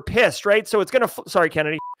be uber pissed, right? So it's going to, sorry,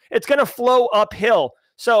 Kennedy, it's going to flow uphill.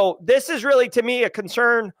 So this is really, to me, a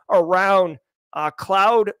concern around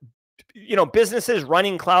cloud, businesses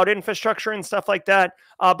running cloud infrastructure and stuff like that.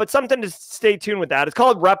 But something to stay tuned with that. It's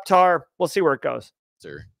called Reptar. We'll see where it goes.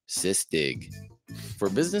 Sir, Sysdig. For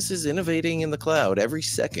businesses innovating in the cloud, every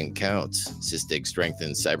second counts. Sysdig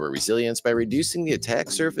strengthens cyber resilience by reducing the attack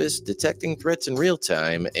surface, detecting threats in real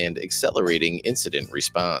time, and accelerating incident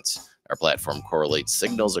response. Our platform correlates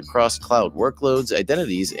signals across cloud workloads,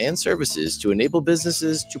 identities, and services to enable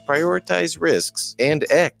businesses to prioritize risks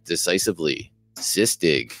and act decisively.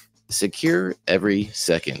 Sysdig. secure every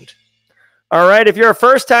second. All right, if you're a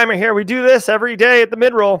first timer here, we do this every day at the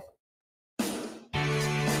mid-roll.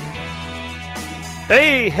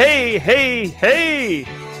 Hey, hey, hey, hey.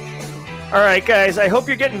 All right, guys, I hope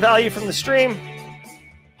you're getting value from the stream.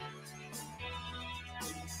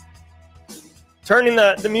 Turning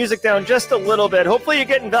the music down just a little bit. Hopefully you're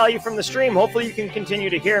getting value from the stream. Hopefully you can continue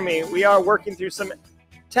to hear me. We are working through some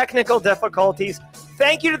technical difficulties.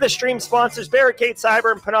 Thank you to the stream sponsors, Barricade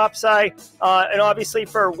Cyber and Panoptcy, and obviously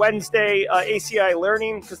for Wednesday, ACI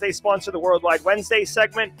Learning, because they sponsor the Worldwide Wednesday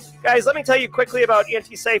segment. Guys, let me tell you quickly about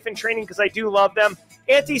Antisyphon training, because I do love them.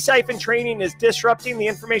 Antisyphon training is disrupting the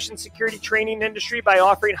information security training industry by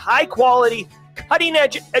offering high-quality,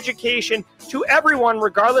 cutting-edge education to everyone,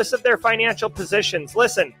 regardless of their financial positions.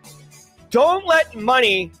 Listen, don't let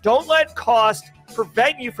money, don't let cost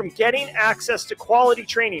prevent you from getting access to quality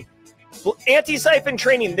training. Antisyphon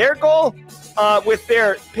training, their goal with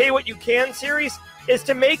their Pay What You Can series is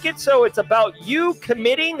to make it so it's about you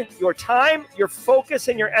committing your time, your focus,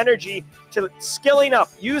 and your energy to skilling up.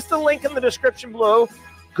 Use the link in the description below.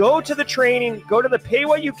 Go to the training, go to the Pay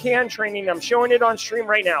What You Can training. I'm showing it on stream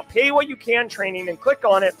right now. Pay What You Can training, and click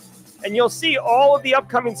on it, and you'll see all of the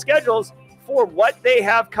upcoming schedules for what they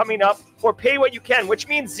have coming up for Pay What You Can, which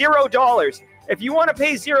means $0. If you want to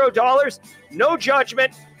pay $0, no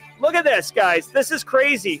judgment. Look at this, guys. This is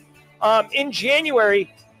crazy. In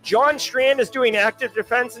January, John Strand is doing active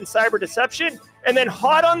defense and cyber deception. And then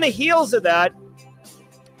hot on the heels of that,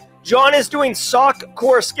 John is doing SOC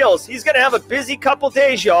core skills. He's going to have a busy couple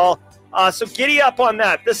days, y'all. So giddy up on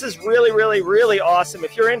that. This is really, really, really awesome.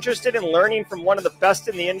 If you're interested in learning from one of the best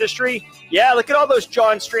in the industry, yeah, look at all those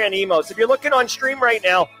John Strand emotes. If you're looking on stream right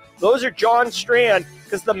now, those are John Strand,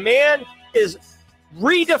 because the man is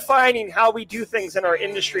redefining how we do things in our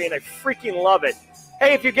industry, and I freaking love it.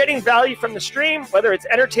 Hey, if you're getting value from the stream, whether it's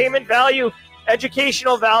entertainment value,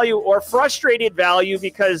 educational value, or frustrated value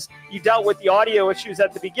because you dealt with the audio issues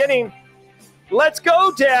at the beginning, let's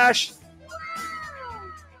go, Dash.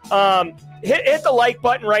 Hit the like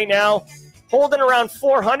button right now. Holding around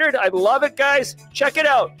 400. I love it, guys. Check it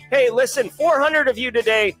out. Hey, listen, 400 of you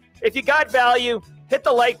today. If you got value, hit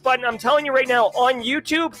the like button. I'm telling you right now, on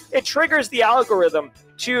YouTube, it triggers the algorithm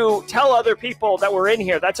to tell other people that we're in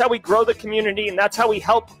here. That's how we grow the community, and that's how we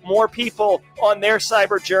help more people on their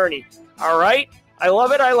cyber journey. All right? I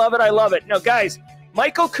love it, I love it, I love it. Now, guys,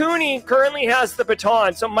 Michael Cooney currently has the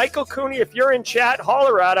baton. So, Michael Cooney, if you're in chat,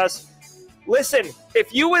 holler at us. Listen,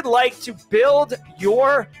 if you would like to build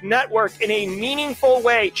your network in a meaningful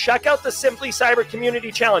way, check out the Simply Cyber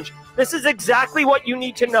Community Challenge. This is exactly what you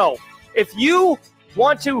need to know. If you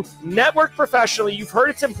want to network professionally, you've heard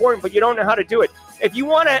it's important, but you don't know how to do it. If you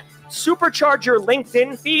want to supercharge your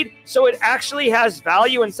LinkedIn feed so it actually has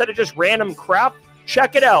value instead of just random crap,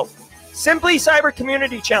 check it out. Simply Cyber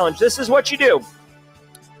Community Challenge. This is what you do.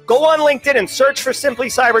 Go on LinkedIn and search for Simply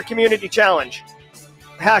Cyber Community Challenge.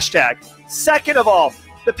 Hashtag. Second of all,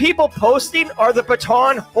 the people posting are the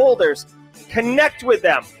baton holders. Connect with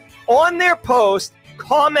them. On their post,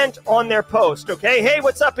 comment on their post, okay? Hey,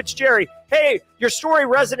 what's up? It's Jerry. Hey, your story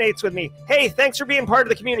resonates with me. Hey, thanks for being part of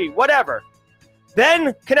the community. Whatever.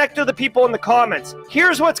 Then connect to the people in the comments.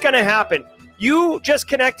 Here's what's going to happen. You just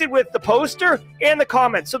connected with the poster and the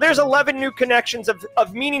comments. So there's 11 new connections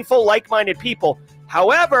of meaningful, like-minded people.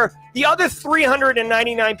 However, the other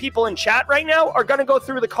 399 people in chat right now are going to go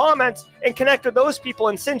through the comments and connect with those people.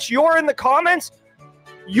 And since you're in the comments,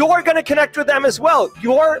 you're going to connect with them as well.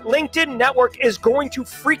 Your LinkedIn network is going to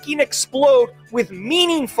freaking explode with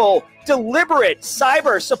meaningful, deliberate,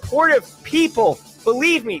 cyber supportive people.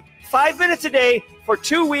 Believe me, 5 minutes a day for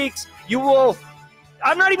 2 weeks, you will,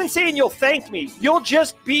 I'm not even saying you'll thank me. You'll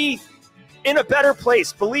just be in a better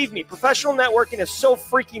place. Believe me, professional networking is so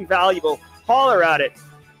freaking valuable. Holler at it.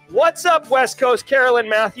 What's up, West Coast? Carolyn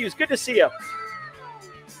Matthews, good to see you.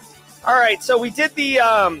 All right, so we did the,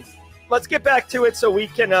 let's get back to it so we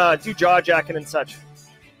can do jaw jacking and such.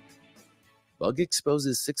 Bug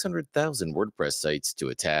exposes 600,000 WordPress sites to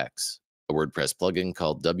attacks. A WordPress plugin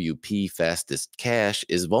called WP Fastest Cache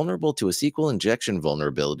is vulnerable to a SQL injection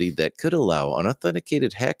vulnerability that could allow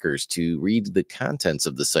unauthenticated hackers to read the contents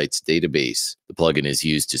of the site's database. The plugin is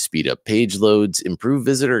used to speed up page loads, improve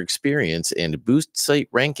visitor experience, and boost site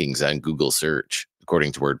rankings on Google search.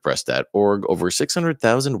 According to WordPress.org, over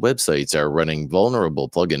 600,000 websites are running vulnerable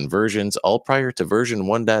plugin versions, all prior to version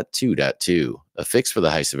 1.2.2. A fix for the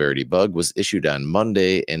high-severity bug was issued on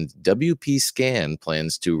Monday, and WP Scan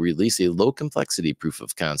plans to release a low-complexity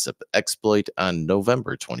proof-of-concept exploit on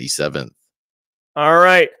November 27th. All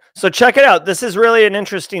right. So check it out. This is really an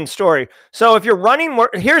interesting story. So if you're running,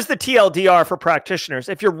 here's the TLDR for practitioners.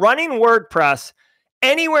 If you're running WordPress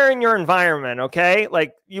anywhere in your environment, okay,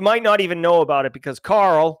 like you might not even know about it because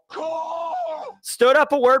Carl stood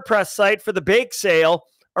up a WordPress site for the bake sale.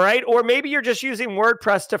 All right. Or maybe you're just using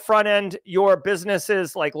WordPress to front end your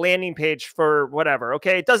business's like landing page for whatever.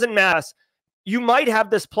 Okay. It doesn't matter. You might have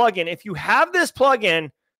this plugin. If you have this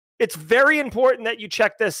plugin, it's very important that you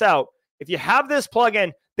check this out. If you have this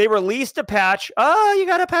plugin, they released a patch. Oh, you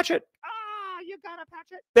got to patch it. You got to patch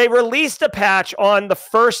it. They released a patch on the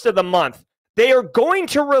 1st of the month. They are going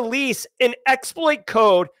to release an exploit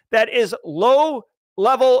code that is low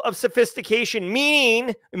level of sophistication,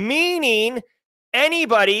 meaning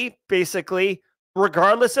anybody, basically,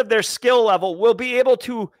 regardless of their skill level, will be able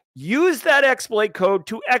to use that exploit code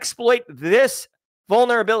to exploit this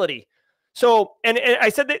vulnerability. So, and I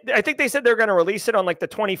said that, I think they said they're going to release it on like the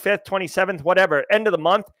 25th, 27th, whatever, end of the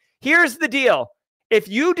month. Here's the deal. If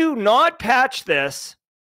you do not patch this,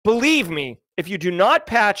 believe me, if you do not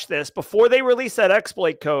patch this before they release that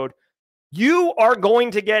exploit code, you are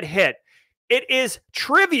going to get hit. It is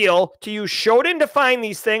trivial to use Shodan to find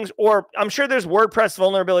these things, or I'm sure there's WordPress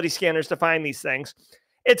vulnerability scanners to find these things.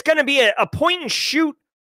 It's going to be a point and shoot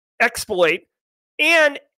exploit,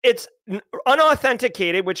 and it's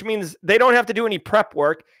unauthenticated, which means they don't have to do any prep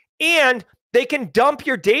work, and they can dump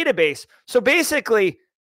your database. So basically,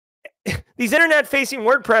 these internet-facing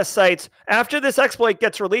WordPress sites, after this exploit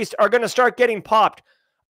gets released, are going to start getting popped.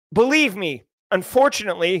 Believe me,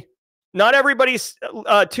 unfortunately, not everybody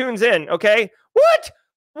tunes in, okay? What?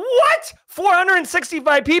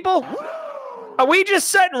 465 people? Are we just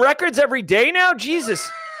setting records every day now? Jesus.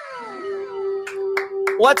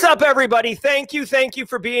 What's up, everybody? Thank you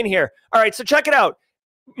for being here. All right, so check it out.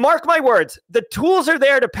 Mark my words. The tools are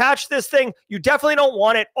there to patch this thing. You definitely don't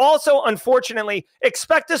want it. Also, unfortunately,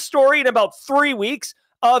 expect a story in about 3 weeks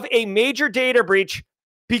of a major data breach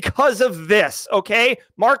because of this, okay?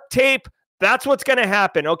 Mark tape. That's what's going to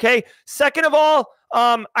happen, okay? Second of all,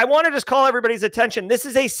 I want to just call everybody's attention. This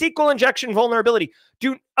is a SQL injection vulnerability.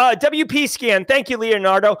 WP scan. Thank you,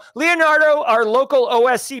 Leonardo. Leonardo, our local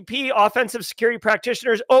OSCP, offensive security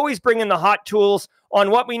practitioners, always bring in the hot tools on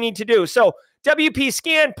what we need to do. So WP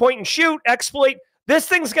scan, point and shoot, exploit. This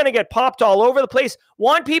thing's going to get popped all over the place.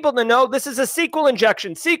 Want people to know this is a SQL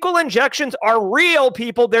injection. SQL injections are real,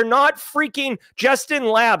 people. They're not freaking just in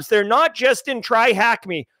labs. They're not just in Try Hack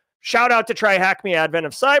Me. Shout out to Try Hack Me, Advent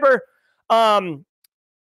of Cyber.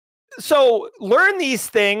 So learn these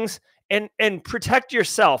things and protect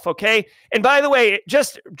yourself, okay? And by the way,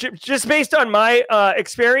 just based on my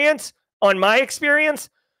experience,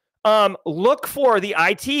 look for the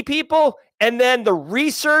IT people and then the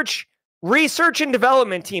research and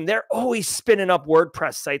development team. They're always spinning up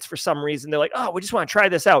WordPress sites for some reason. They're like, oh, we just want to try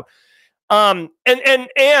this out. And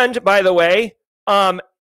by the way,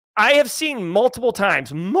 I have seen multiple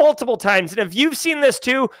times. And if you've seen this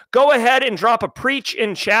too, go ahead and drop a preach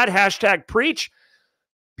in chat, #preach.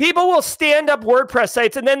 People will stand up WordPress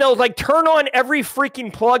sites and then they'll like turn on every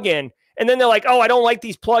freaking plugin. And then they're like, oh, I don't like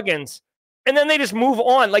these plugins. And then they just move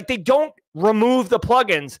on. Like they don't remove the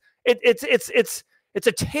plugins. It's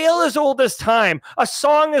a tale as old as time, a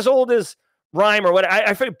song as old as rhyme or what.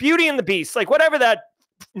 I forget, Beauty and the Beast, like whatever that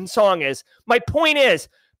song is. My point is,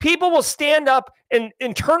 people will stand up and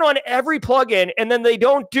turn on every plugin, and then they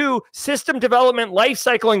don't do system development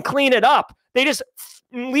lifecycle and clean it up. They just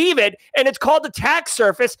leave it, and it's called attack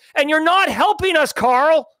surface, and you're not helping us,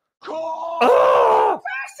 Carl. Oh!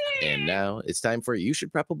 And now it's time for You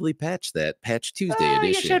Should Probably Patch That Patch Tuesday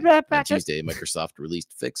edition. On Tuesday, Microsoft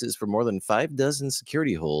released fixes for more than 6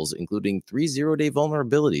 security holes, including 3 zero-day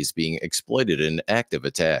vulnerabilities being exploited in active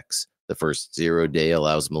attacks. The first 0-day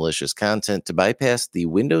allows malicious content to bypass the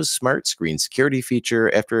Windows Smart Screen security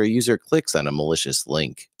feature after a user clicks on a malicious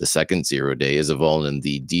link. The second 0-day is a vuln in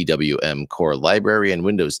the DWM core library and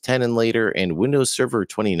Windows 10 and later and Windows Server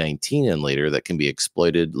 2019 and later that can be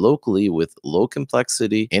exploited locally with low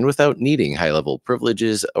complexity and without needing high-level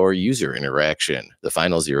privileges or user interaction. The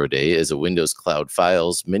final 0-day is a Windows Cloud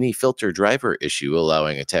Files mini filter driver issue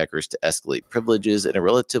allowing attackers to escalate privileges in a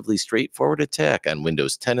relatively straightforward attack on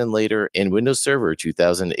Windows 10 and later and Windows Server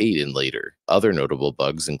 2008 and later. Other notable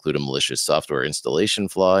bugs include a malicious software installation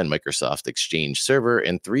flaw in Microsoft Exchange Server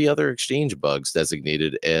and 3 other Exchange bugs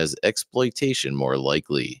designated as exploitation more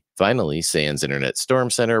likely. Finally, SANS Internet Storm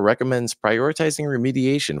Center recommends prioritizing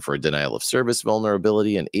remediation for a denial of service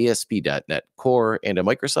vulnerability in ASP.NET Core and a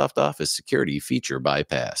Microsoft Office security feature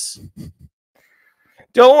bypass.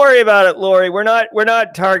 Don't worry about it, Lori. We're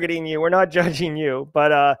not targeting you. We're not judging you.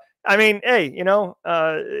 But I mean, hey,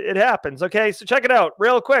 it happens. Okay, so check it out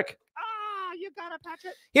real quick. You gotta patch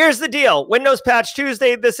it. Here's the deal. Windows Patch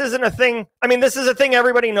Tuesday. This isn't a thing. I mean, this is a thing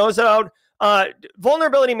everybody knows about.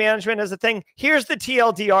 Vulnerability management is a thing. Here's the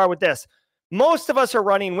TLDR with this. Most of us are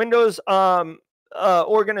running Windows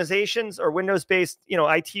organizations or Windows-based,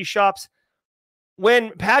 IT shops.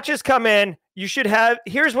 When patches come in, you should have,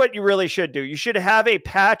 here's what you really should do. You should have a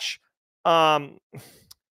patch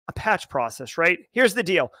process, right? Here's the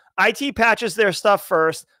deal. IT patches their stuff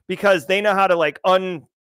first because they know how to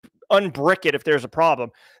unbrick it if there's a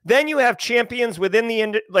problem. Then you have champions within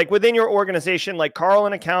within your organization, like Carl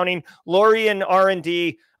in accounting, Lori in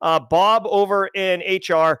R&D, Bob over in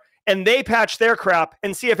HR, and they patch their crap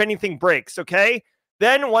and see if anything breaks, okay?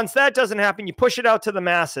 Then once that doesn't happen, you push it out to the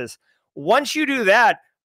masses. Once you do that,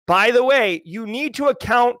 by the way, you need to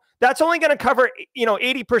account, that's only going to cover,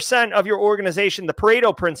 80% of your organization, the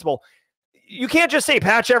Pareto principle. You can't just say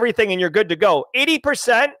patch everything and you're good to go.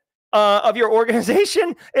 80% of your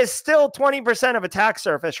organization is still 20% of attack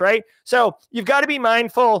surface, right? So you've got to be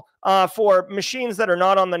mindful for machines that are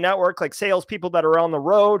not on the network, like salespeople that are on the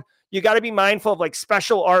road. You got to be mindful of like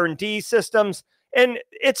special R&D systems, and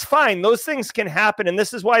it's fine. Those things can happen. And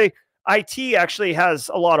this is why IT actually has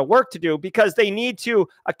a lot of work to do, because they need to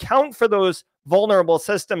account for those vulnerable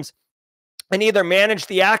systems and either manage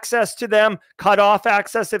the access to them, cut off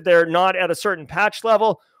access if they're not at a certain patch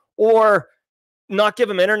level, or not give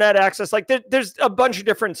them internet access. Like there's a bunch of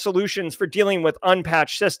different solutions for dealing with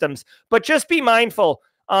unpatched systems, but just be mindful.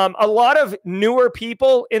 A lot of newer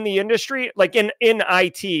people in the industry, like in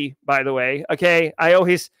IT, by the way, okay,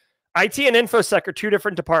 IT and InfoSec are two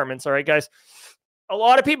different departments. All right, guys. A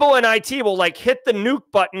lot of people in IT will hit the nuke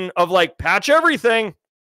button of patch everything,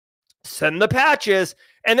 send the patches,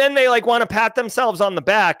 and then they want to pat themselves on the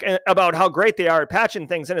back about how great they are at patching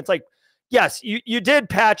things. And it's like, yes, you did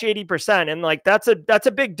patch 80%, and that's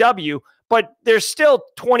a big W, but there's still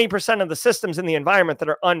 20% of the systems in the environment that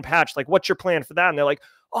are unpatched. Like, what's your plan for that? And they're like,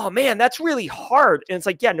 oh man, that's really hard. And it's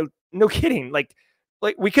like, yeah, no kidding. Like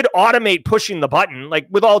we could automate pushing the button. Like,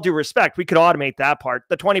 with all due respect, we could automate that part.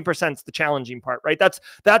 The 20% is the challenging part, right? That's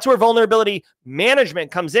where vulnerability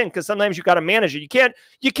management comes in, because sometimes you got to manage it.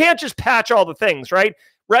 You can't just patch all the things, right?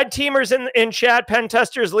 Red teamers in chat, pen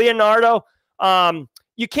testers, Leonardo.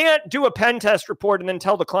 You can't do a pen test report and then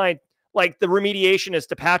tell the client the remediation is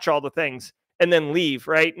to patch all the things and then leave,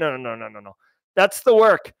 right? No. That's the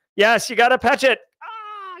work. Yes, you got to patch it.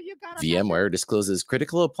 VMware discloses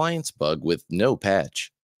critical appliance bug with no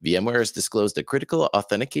patch. VMware has disclosed a critical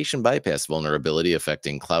authentication bypass vulnerability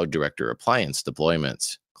affecting Cloud Director appliance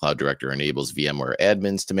deployments. Cloud Director enables VMware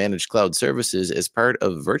admins to manage cloud services as part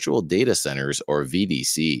of virtual data centers, or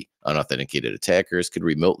VDC. Unauthenticated attackers could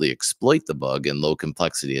remotely exploit the bug in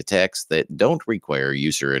low-complexity attacks that don't require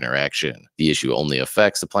user interaction. The issue only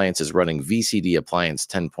affects appliances running VCD Appliance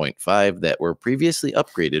 10.5 that were previously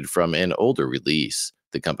upgraded from an older release.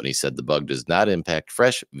 The company said the bug does not impact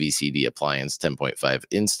fresh VCD Appliance 10.5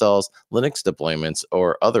 installs, Linux deployments,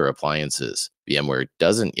 or other appliances. VMware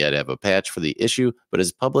doesn't yet have a patch for the issue, but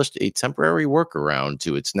has published a temporary workaround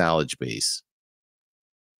to its knowledge base.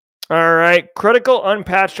 All right. Critical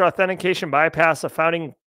unpatched authentication bypass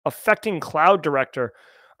affecting Cloud Director.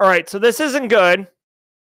 All right. So this isn't good.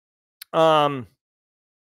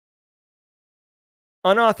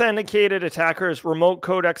 Unauthenticated attackers, remote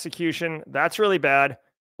code execution. That's really bad.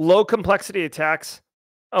 Low complexity attacks.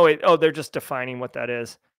 Oh, wait. Oh, they're just defining what that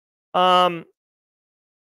is.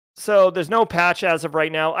 So there's no patch as of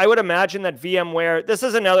right now. I would imagine that VMware, this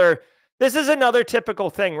is another typical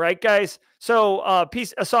thing, right, guys? So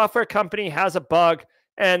a software company has a bug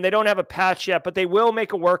and they don't have a patch yet, but they will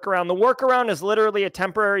make a workaround. The workaround is literally a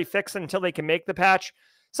temporary fix until they can make the patch.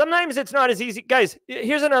 Sometimes it's not as easy. Guys,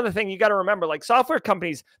 here's another thing you got to remember. Software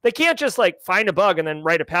companies, they can't just find a bug and then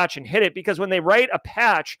write a patch and hit it, because when they write a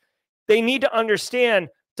patch, they need to understand,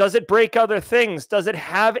 does it break other things? Does it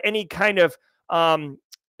have any kind of,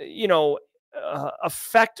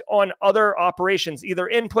 effect on other operations, either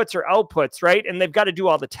inputs or outputs, right? And they've got to do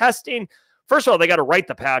all the testing. First of all, they got to write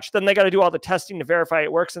the patch. Then they got to do all the testing to verify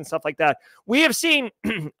it works and stuff like that. We have seen,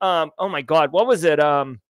 oh my God, what was it?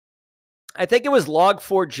 I think it was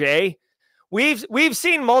Log4j. We've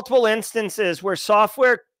seen multiple instances where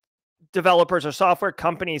software developers or software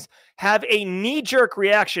companies have a knee-jerk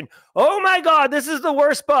reaction. Oh my God, this is the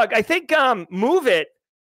worst bug. I think MoveIt,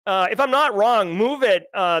 if I'm not wrong, MoveIt,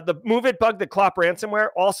 the MoveIt bug that Clop ransomware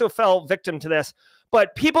also fell victim to this.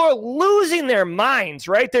 But people are losing their minds,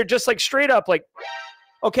 right? They're just straight up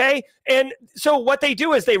Okay. And so what they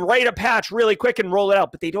do is they write a patch really quick and roll it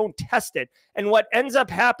out, but they don't test it. And what ends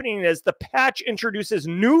up happening is the patch introduces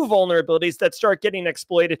new vulnerabilities that start getting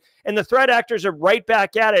exploited. And the threat actors are right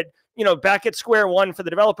back at it, back at square one for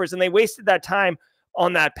the developers. And they wasted that time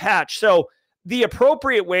on that patch. So the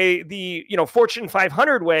appropriate way, the Fortune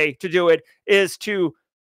 500 way to do it is to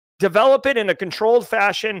develop it in a controlled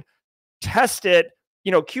fashion, test it,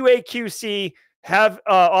 QA, QC, have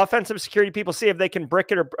offensive security people see if they can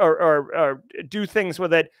brick it or do things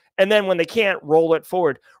with it. And then when they can't, roll it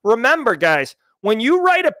forward. Remember, guys, when you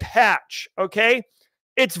write a patch, okay,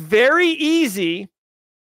 it's very easy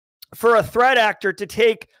for a threat actor to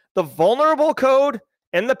take the vulnerable code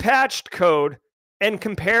and the patched code and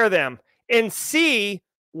compare them and see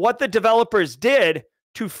what the developers did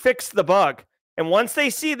to fix the bug. And once they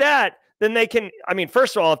see that, then they can,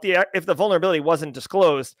 first of all, if the vulnerability wasn't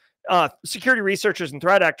disclosed, security researchers and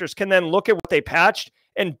threat actors can then look at what they patched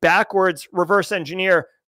and backwards reverse engineer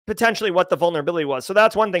potentially what the vulnerability was. So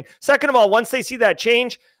that's one thing. Second of all, once they see that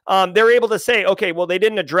change, they're able to say, okay, well, they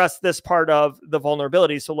didn't address this part of the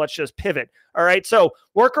vulnerability, so let's just pivot. All right, so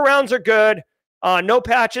workarounds are good. No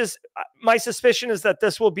patches. My suspicion is that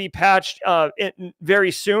this will be patched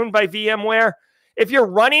very soon by VMware. If you're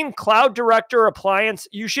running Cloud Director appliance,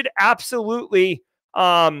 you should absolutely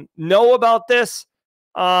know about this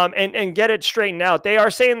and get it straightened out. They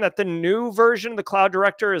are saying that the new version of the Cloud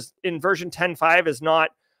Director is in version 10.5 is not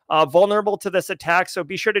vulnerable to this attack. So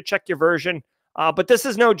be sure to check your version. But this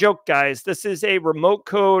is no joke, guys. This is a remote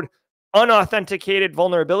code unauthenticated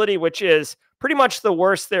vulnerability, which is pretty much the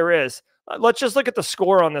worst there is. Let's just look at the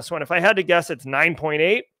score on this one. If I had to guess, it's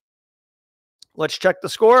 9.8. Let's check the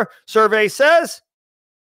score. Survey says,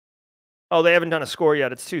 oh, they haven't done a score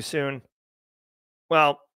yet. It's too soon.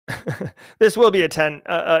 Well, this will be a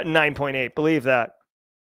 9.8. Believe that.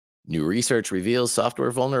 New research reveals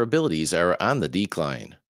software vulnerabilities are on the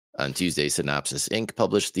decline. On Tuesday, Synopsys Inc.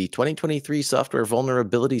 published the 2023 Software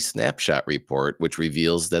Vulnerability Snapshot Report, which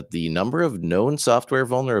reveals that the number of known software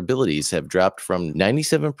vulnerabilities have dropped from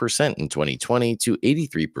 97% in 2020 to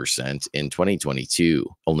 83% in 2022.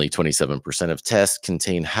 Only 27% of tests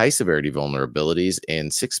contain high-severity vulnerabilities,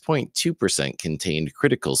 and 6.2% contained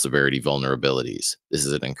critical severity vulnerabilities. This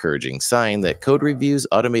is an encouraging sign that code reviews,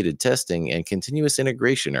 automated testing, and continuous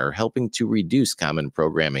integration are helping to reduce common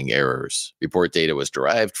programming errors. Report data was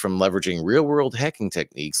derived from leveraging real-world hacking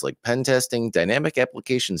techniques like pen testing, dynamic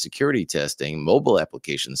application security testing, mobile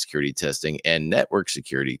application security testing, and network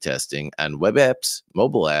security testing on web apps,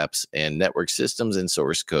 mobile apps, and network systems and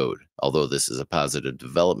source code. Although this is a positive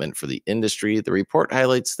development for the industry, the report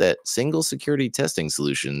highlights that single security testing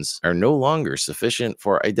solutions are no longer sufficient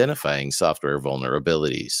for identifying software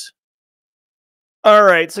vulnerabilities. All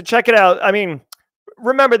right, so check it out.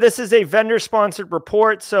 Remember, this is a vendor-sponsored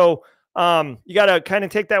report, so you got to kind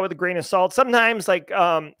of take that with a grain of salt. Sometimes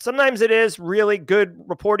sometimes it is really good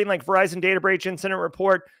reporting, like Verizon Data Breach Incident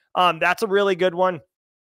Report. That's a really good one.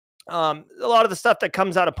 A lot of the stuff that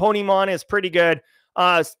comes out of Ponymon is pretty good.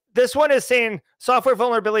 This one is saying software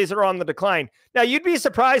vulnerabilities are on the decline. Now, you'd be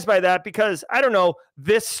surprised by that because I don't know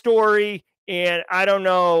this story and I don't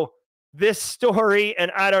know this story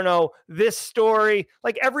and I don't know this story.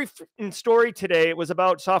 Like every story today was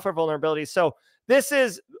about software vulnerabilities. So this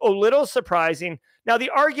is a little surprising. Now, the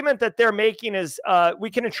argument that they're making is we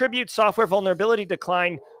can attribute software vulnerability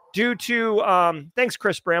decline due to, thanks,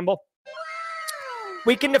 Chris Bramble.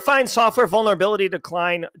 We can define software vulnerability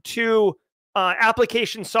decline to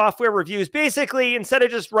application software reviews. Basically, instead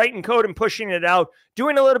of just writing code and pushing it out,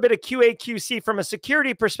 doing a little bit of QA, QC from a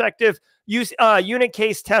security perspective, use unit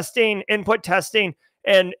case testing, input testing,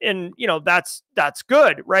 and that's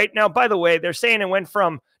good, right? Now, by the way, they're saying it went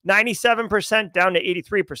from 97% down to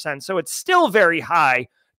 83%. So it's still very high.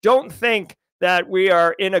 Don't think that we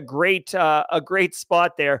are in a great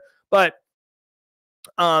spot there. But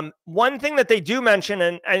one thing that they do mention,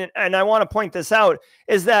 and I want to point this out,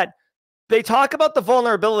 is that they talk about the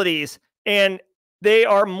vulnerabilities and they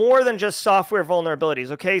are more than just software vulnerabilities.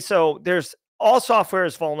 Okay. So there's all software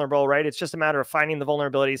is vulnerable, right? It's just a matter of finding the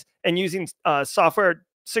vulnerabilities and using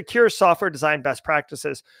secure software design best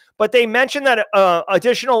practices. But they mentioned that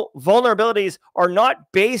additional vulnerabilities are not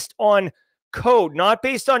based on code, not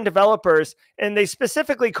based on developers. And they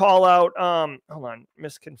specifically call out, hold on,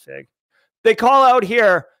 misconfig. They call out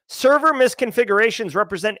here, server misconfigurations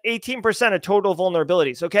represent 18% of total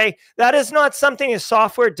vulnerabilities, okay? That is not something a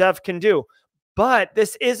software dev can do, but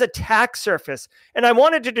this is attack surface. And I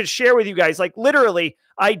wanted to just share with you guys, like literally,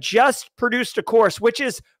 I just produced a course, which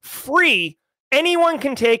is free. Anyone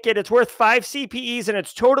can take it. It's worth 5 CPEs and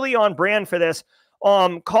it's totally on brand for this,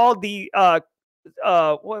 called the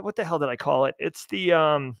what the hell did I call it? It's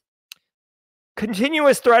the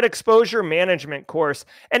continuous threat exposure management course.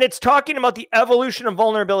 And it's talking about the evolution of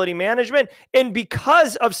vulnerability management. And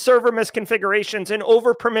because of server misconfigurations and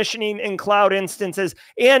over permissioning in cloud instances,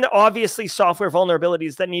 and obviously software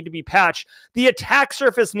vulnerabilities that need to be patched, the attack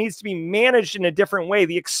surface needs to be managed in a different way.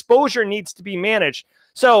 The exposure needs to be managed.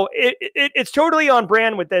 So it's totally on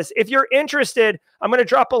brand with this. If you're interested, I'm going to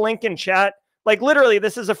drop a link in chat. Like literally,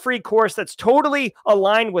 this is a free course that's totally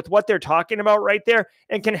aligned with what they're talking about right there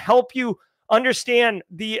and can help you understand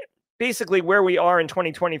basically where we are in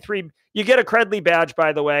 2023. You get a Credly badge,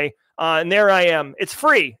 by the way, and there I am. It's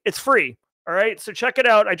free. It's free. All right. So check it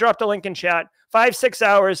out. I dropped a link in chat. 5-6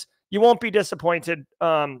 hours. You won't be disappointed.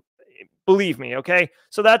 Believe me. Okay.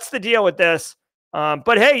 So that's the deal with this.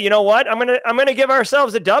 But hey, you know what? I'm gonna give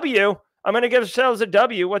ourselves a W. I'm gonna give ourselves a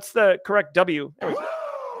W. What's the correct W?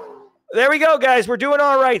 There we go, guys. We're doing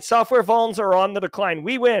all right. Software vulns are on the decline.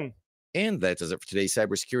 We win. And that does it for today's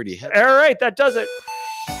cybersecurity. All right, that does it.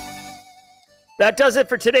 That does it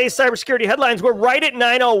for today's cybersecurity headlines. We're right at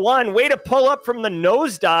 9:01. Way to pull up from the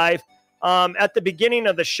nosedive at the beginning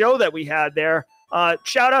of the show that we had there.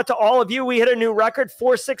 Shout out to all of you. We hit a new record,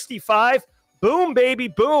 465. Boom, baby,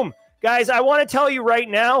 boom. Guys, I want to tell you right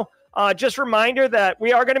now, just reminder that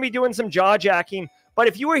we are going to be doing some jaw jacking. But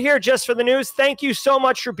if you were here just for the news, thank you so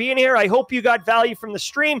much for being here. I hope you got value from the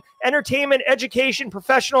stream. Entertainment, education,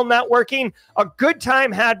 professional networking, a good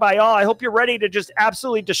time had by all. I hope you're ready to just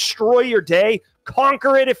absolutely destroy your day,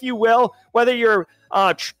 conquer it, if you will, whether you're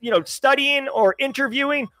studying or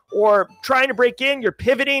interviewing or trying to break in, you're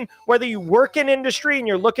pivoting, whether you work in industry and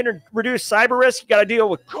you're looking to reduce cyber risk, you got to deal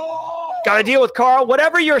with Carl.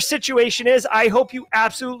 Whatever your situation is, I hope you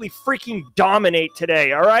absolutely freaking dominate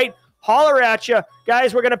today, all right? Holler at you.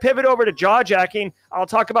 Guys, we're going to pivot over to jaw jacking. I'll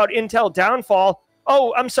talk about Intel downfall.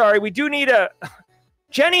 Oh, I'm sorry. We do need a...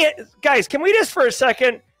 Jenny, guys, can we just for a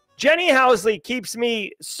second? Jenny Housley keeps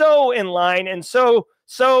me so in line and so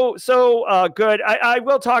good. I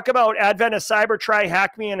will talk about Advent of Cyber. Try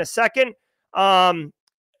Hack Me in a second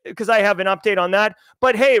because I have an update on that.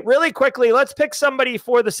 But hey, really quickly, let's pick somebody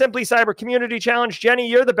for the Simply Cyber Community Challenge. Jenny,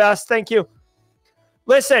 you're the best. Thank you.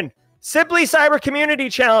 Listen. Simply Cyber Community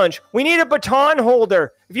Challenge. We need a baton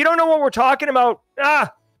holder. If you don't know what we're talking about,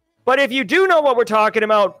 but if you do know what we're talking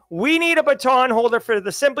about, we need a baton holder for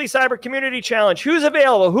the Simply Cyber Community Challenge. Who's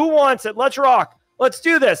available? Who wants it? Let's rock. Let's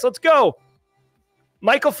do this. Let's go.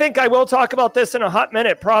 Michael Fink, I will talk about this in a hot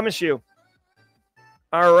minute. Promise you.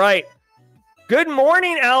 All right. Good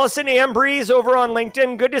morning, Allison Ambreeze over on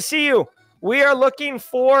LinkedIn. Good to see you. We are looking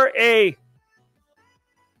for a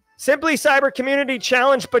Simply Cyber Community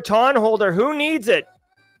Challenge baton holder. Who needs it?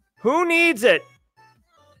 Who needs it?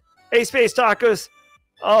 Hey, Space Tacos.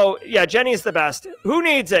 Oh, yeah, Jenny's the best. Who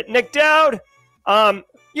needs it? Nick Dowd.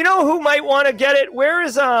 You know who might want to get it? Where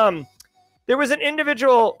is, there was an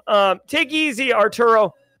individual, take easy,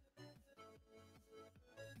 Arturo.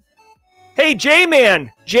 Hey,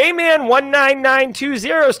 J-Man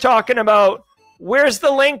 19920 is talking about, where's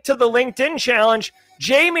the link to the LinkedIn challenge?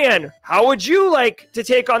 J-Man, how would you like to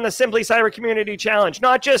take on the Simply Cyber Community Challenge?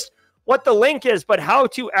 Not just what the link is, but how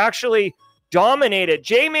to actually dominate it.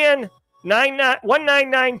 J-Man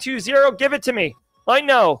 19920, give it to me. I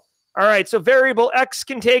know. All right, so Variable X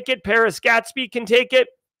can take it. Paris Gatsby can take it.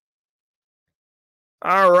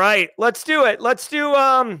 All right, let's do it. Let's do,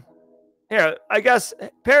 here, I guess,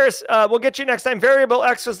 Paris, we'll get you next time. Variable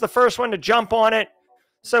X was the first one to jump on it.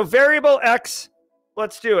 So Variable X,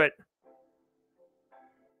 let's do it.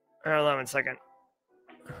 Hold on 1 second.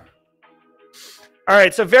 All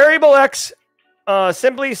right, so Variable X,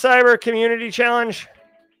 Simply Cyber Community Challenge.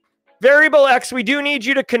 Variable X, we do need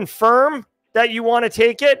you to confirm that you want to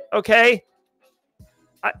take it, okay?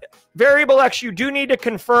 Variable X, you do need to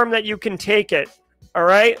confirm that you can take it, all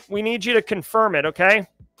right? We need you to confirm it, okay?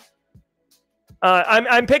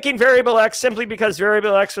 I'm picking Variable X simply because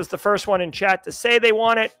Variable X was the first one in chat to say they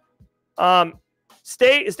want it.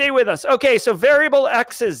 Stay with us. Okay, so Variable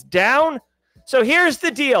X is down. So here's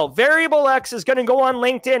the deal. Variable X is going to go on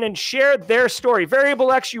LinkedIn and share their story.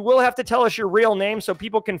 Variable X, you will have to tell us your real name so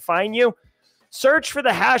people can find you. Search for the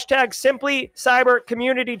hashtag Simply Cyber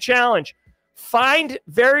Community Challenge. Find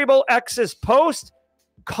Variable X's post,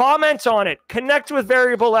 comment on it, connect with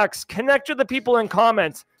Variable X, connect with the people in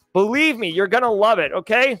comments. Believe me, you're going to love it,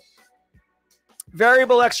 okay?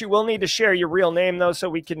 Variable X, you will need to share your real name, though, so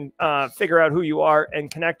we can figure out who you are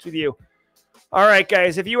and connect with you. All right,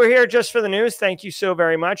 guys, if you were here just for the news, thank you so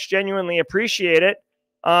very much. Genuinely appreciate it.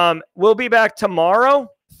 We'll be back tomorrow,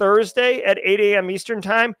 Thursday, at 8 a.m. Eastern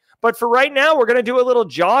time. But for right now, we're going to do a little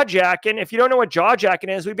jaw jacking. If you don't know what jaw jacking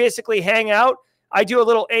is, we basically hang out I do a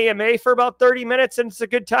little AMA for about 30 minutes, and it's a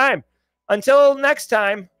good time. Until next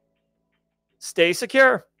time, stay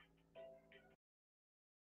secure.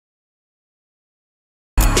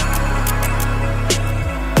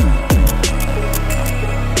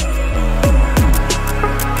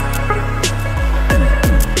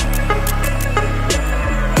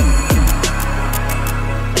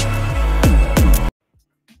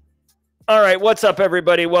 All right, what's up,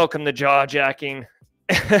 everybody? Welcome to Jaw Jacking,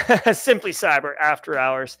 Simply Cyber After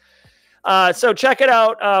Hours. So check it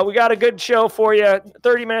out. We got a good show for you.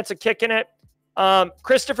 30 minutes of kicking it.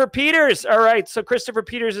 Christopher Peters. All right, so Christopher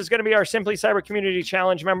Peters is going to be our Simply Cyber Community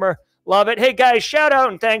Challenge member. Love it. Hey, guys, shout out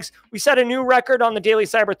and thanks. We set a new record on the Daily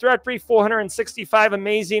Cyber Threat Brief. 465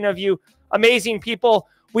 amazing of you, amazing people.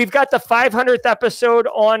 We've got the 500th episode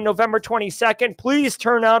on November 22nd. Please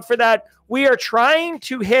turn out for that. We are trying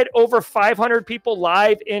to hit over 500 people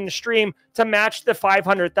live in stream to match the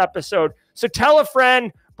 500th episode. So tell a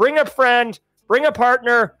friend, bring a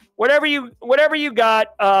partner, whatever you got.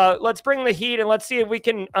 Let's bring the heat and let's see if we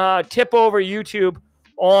can tip over YouTube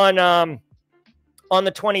on the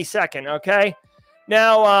 22nd. Okay.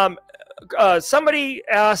 Now, somebody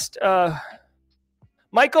asked,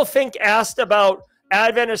 Michael Fink asked about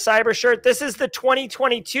Advent of Cyber shirt. This is the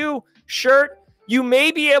 2022 shirt. You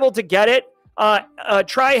may be able to get it.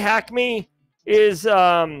 Try Hack Me is,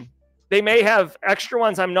 they may have extra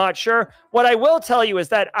ones. I'm not sure. What I will tell you is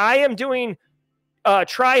that I am doing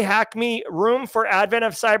Try Hack Me room for Advent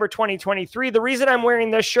of Cyber 2023. The reason I'm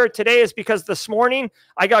wearing this shirt today is because this morning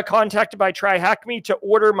I got contacted by Try Hack Me to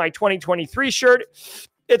order my 2023 shirt.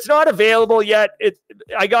 It's not available yet.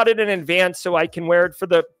 I got it in advance so I can wear it for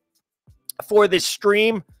the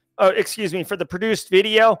stream. For the produced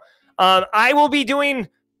video. I will be doing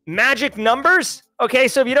magic numbers. Okay,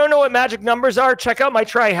 so if you don't know what magic numbers are, check out my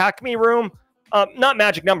Try Hack Me room. Not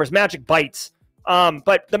magic numbers, magic bytes.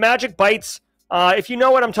 But the magic bytes, if you know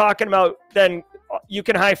what I'm talking about, then you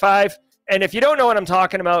can high five. And if you don't know what I'm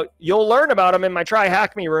talking about, you'll learn about them in my Try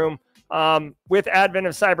Hack Me room with Advent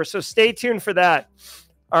of Cyber. So stay tuned for that.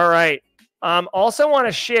 All right. Also want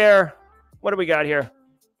to share, what do we got here?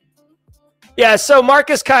 Yeah, so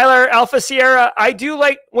Marcus Kyler, Alpha Sierra, I do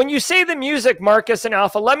like, when you say the music, Marcus and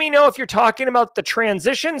Alpha, let me know if you're talking about the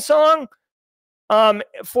transition song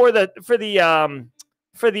for the the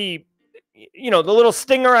little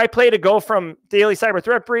stinger I play to go from Daily Cyber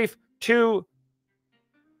Threat Brief to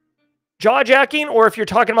Jaw Jacking, or if you're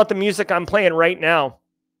talking about the music I'm playing right now.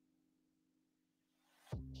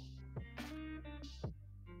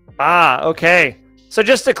 Okay. So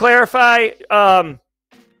just to clarify,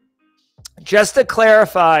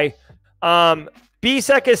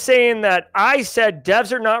 BSEC is saying that I said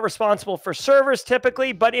devs are not responsible for servers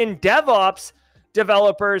typically, but in DevOps,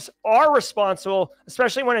 developers are responsible,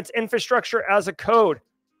 especially when it's infrastructure as a code.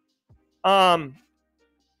 Try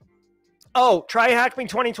Hack Me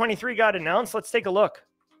 2023 got announced. Let's take a look.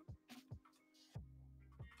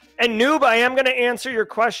 And Noob, I am going to answer your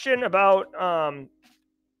question about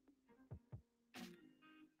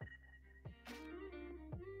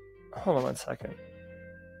hold on one second.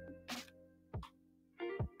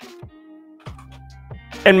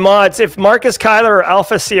 And mods, if Marcus Kyler or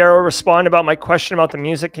Alpha Sierra respond about my question about the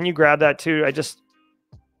music, can you grab that too? I just,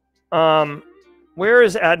 where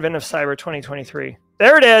is Advent of Cyber 2023?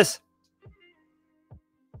 There it is.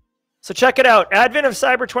 So check it out. Advent of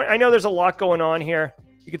Cyber 20. I know there's a lot going on here.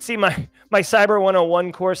 You can see my Cyber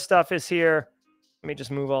 101 course stuff is here. Let me just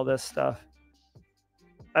move all this stuff.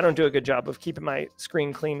 I don't do a good job of keeping my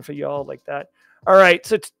screen clean for y'all like that. All right,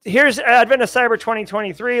 so here's Advent of Cyber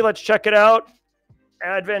 2023. Let's check it out.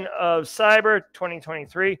 Advent of Cyber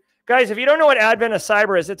 2023. Guys, if you don't know what Advent of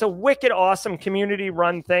Cyber is, it's a wicked awesome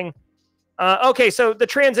community-run thing. Okay, so the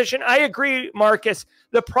transition, I agree, Marcus.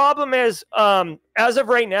 The problem is, as of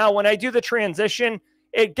right now, when I do the transition,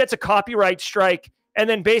 it gets a copyright strike, and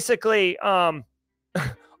then basically all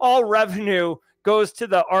revenue goes to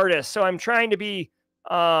the artist. So I'm trying to be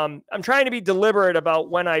deliberate about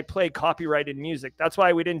when I play copyrighted music. That's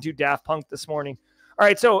why we didn't do Daft Punk this morning. All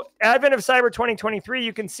right, so Advent of Cyber 2023,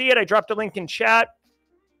 you can see it. I dropped a link in chat.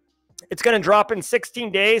 It's going to drop in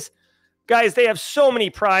 16 days. Guys, they have so many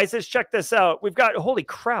prizes. Check this out. We've got, holy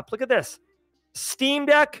crap, look at this. Steam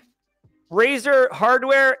Deck, Razer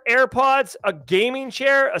hardware, AirPods, a gaming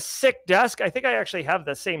chair, a sick desk. I think I actually have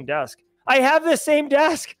the same desk. I have the same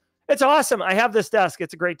desk. It's awesome. I have this desk.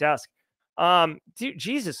 It's a great desk. Dude,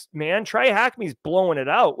 Jesus, man, Try Hack Me's blowing it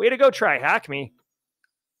out. Way to go, Try Hack Me.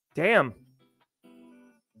 Damn.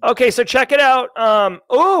 Okay, so check it out.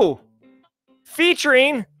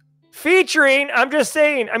 Featuring, I'm just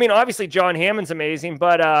saying, I mean, obviously John Hammond's amazing,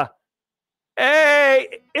 but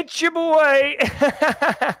Hey, it's your boy.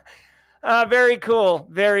 Very cool.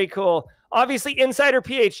 Very cool. Obviously, Insider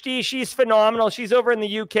PhD. She's phenomenal. She's over in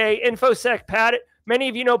the UK. InfoSec Pat. Many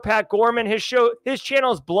of you know Pat Gorman. His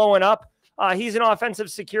channel is blowing up. He's an offensive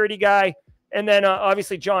security guy. And then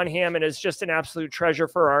obviously John Hammond is just an absolute treasure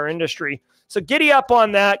for our industry. So giddy up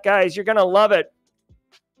on that, guys. You're going to love it.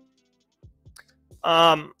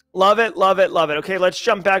 Love it, love it, love it. Okay, let's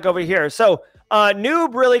jump back over here. So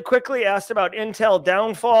Noob really quickly asked about Intel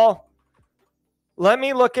downfall. Let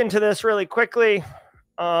me look into this really quickly.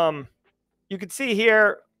 You can see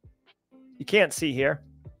here. You can't see here.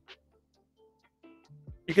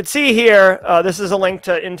 You can see here. This is a link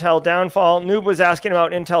to Intel downfall. Noob was asking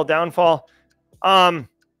about Intel downfall.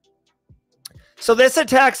 So this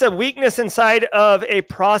attacks a weakness inside of a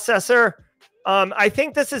processor. I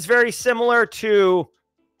think this is very similar to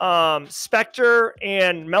Spectre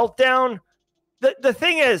and Meltdown. The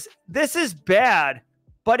thing is, this is bad,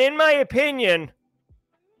 but in my opinion,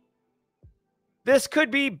 this could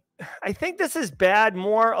be, I think this is bad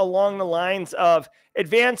more along the lines of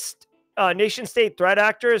advanced nation-state threat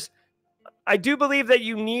actors. I do believe that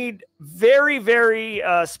you need very, very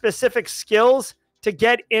specific skills to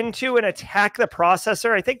get into and attack the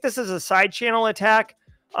processor. I think this is a side channel attack.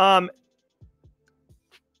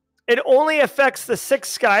 It only affects the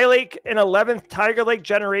 6th Skylake and 11th Tiger Lake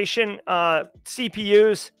generation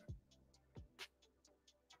CPUs.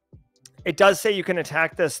 It does say you can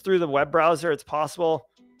attack this through the web browser. It's possible.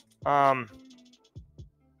 Okay,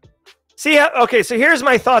 so here's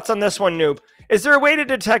my thoughts on this one, Noob. Is there a way to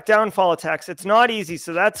detect downfall attacks? It's not easy,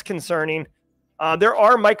 so that's concerning. There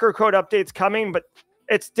are microcode updates coming, but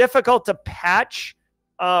it's difficult to patch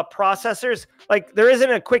processors. Like, there isn't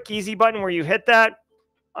a quick, easy button where you hit that.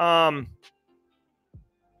 I'm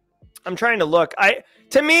trying to look.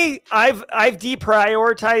 To me, I've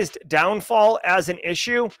deprioritized downfall as an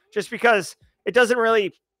issue just because it doesn't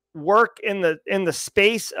really work in the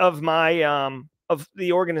space of my of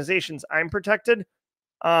the organizations I'm protected.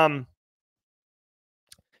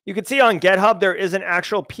 You can see on GitHub there is an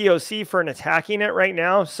actual POC for an attacking it right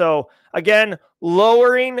now. So again,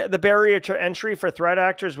 lowering the barrier to entry for threat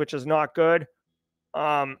actors, which is not good.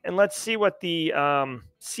 And let's see what the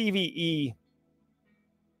CVE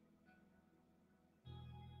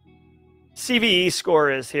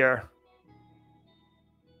score is here.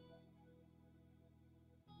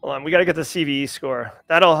 Hold on, we got to get the CVE score.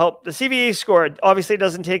 That'll help. The CVE score obviously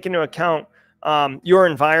doesn't take into account your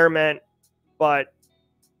environment, but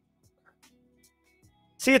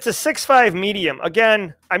see, it's a 6.5 medium.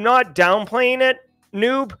 Again, I'm not downplaying it,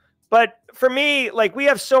 Noob, but for me, like, we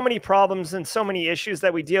have so many problems and so many issues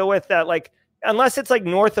that we deal with that, like, unless it's like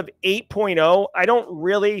north of 8.0, I don't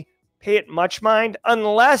really pay it much mind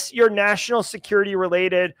unless you're national security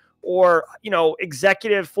related or, you know,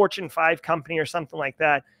 executive Fortune 5 company or something like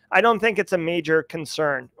that. I don't think it's a major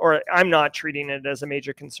concern, or I'm not treating it as a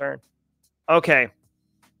major concern. Okay.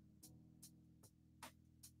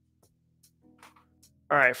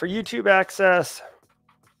 All right, for YouTube access.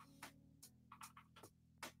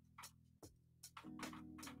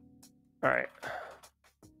 All right.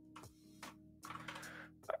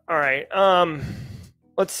 All right.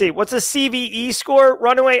 Let's see. What's a CVE score?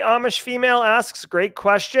 Runaway Amish female asks. Great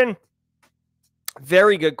question.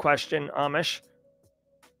 Very good question, Amish.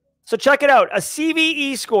 So check it out. A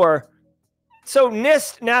CVE score. So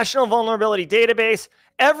NIST, National Vulnerability Database.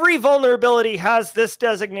 Every vulnerability has this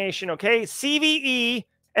designation, okay? CVE,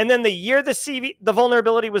 and then the year the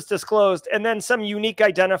vulnerability was disclosed, and then some unique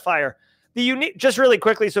identifier. The unique, just really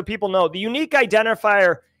quickly so people know, the unique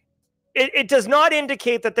identifier, it does not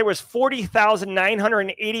indicate that there was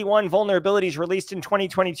 40,981 vulnerabilities released in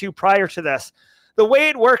 2022 prior to this. The way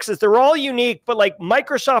it works is they're all unique, but like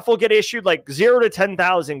Microsoft will get issued like 0 to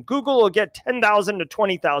 10,000. Google will get 10,000 to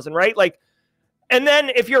 20,000, right? Like, and then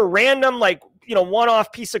if you're random, like, you know,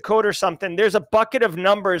 one-off piece of code or something, there's a bucket of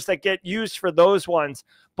numbers that get used for those ones.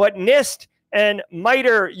 But NIST and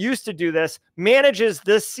MITRE used to do this, manages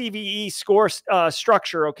this CVE score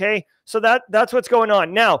structure, okay? So that's what's going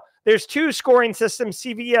on. Now, there's two scoring systems,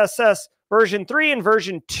 CVSS version 3 and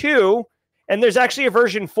version 2, and there's actually a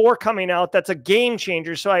version 4 coming out that's a game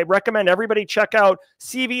changer. So I recommend everybody check out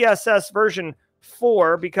CVSS version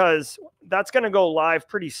 4 because that's going to go live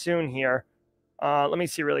pretty soon here. Let me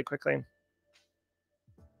see really quickly.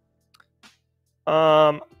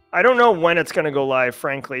 I don't know when it's going to go live,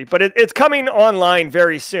 frankly, but it's coming online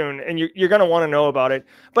very soon, and you're going to want to know about it.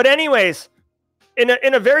 But anyways, in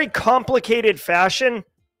a very complicated fashion,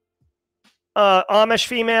 Amish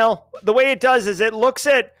female, the way it does is it looks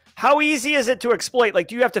at How easy is it to exploit? Like,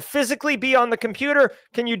 do you have to physically be on the computer?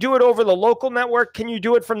 Can you do it over the local network? Can you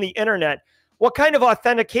do it from the internet? What kind of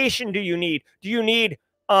authentication do you need? Do you need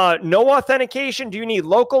no authentication? Do you need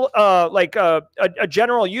local, like a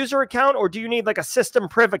general user account, or do you need like a system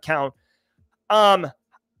priv account? And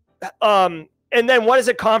then what does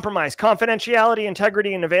it compromise? Confidentiality,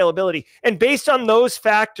 integrity, and availability. And based on those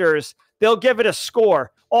factors, they'll give it a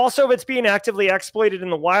score. Also, if it's being actively exploited in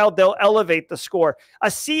the wild, they'll elevate the score. A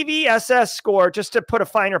CVSS score, just to put a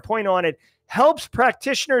finer point on it, helps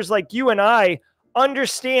practitioners like you and I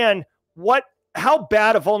understand how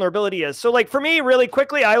bad a vulnerability is. So like for me, really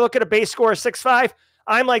quickly, I look at a base score of 6.5.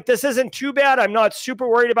 I'm like, this isn't too bad. I'm not super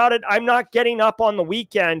worried about it. I'm not getting up on the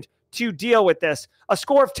weekend to deal with this. A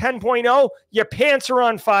score of 10.0, your pants are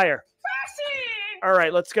on fire. All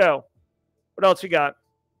right, let's go. What else we got?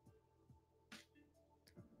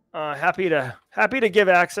 Happy to give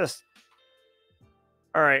access.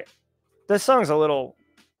 All right. This song's a little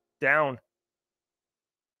down.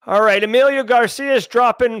 All right. Emilio Garcia's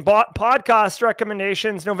dropping podcast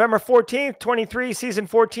recommendations. November 14th, 23, season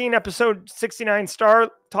 14, episode 69,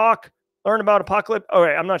 Star Talk. Learn about apocalypse. All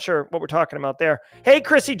right. I'm not sure what we're talking about there. Hey,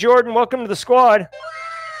 Chrissy Jordan. Welcome to the squad.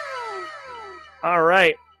 All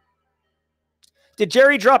right. Did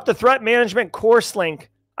Jerry drop the threat management course link?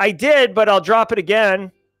 I did, but I'll drop it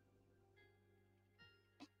again.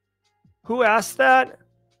 Who asked that?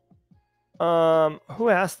 Who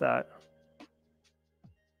asked that?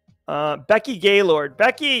 Becky Gaylord.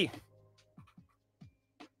 Becky,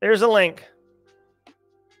 there's a link.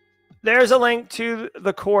 There's a link to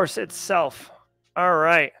the course itself. All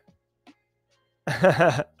right.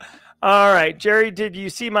 All right, Jerry, did you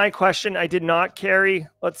see my question? I did not, Carrie.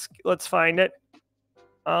 Let's find it.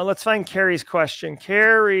 Let's find Carrie's question.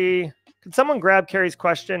 Carrie, can someone grab Carrie's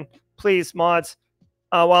question, please, mods?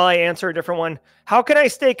 While I answer a different one. How can I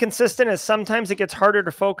stay consistent as sometimes it gets harder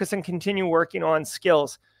to focus and continue working on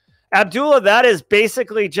skills? Abdullah, that is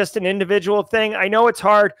basically just an individual thing. I know it's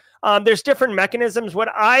hard. There's different mechanisms. What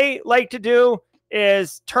I like to do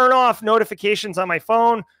is turn off notifications on my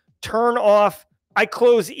phone, I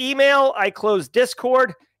close email, I close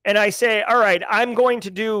Discord, and I say, all right, I'm going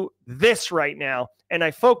to do this right now. And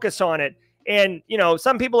I focus on it. And, you know,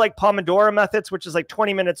 some people like Pomodoro methods, which is like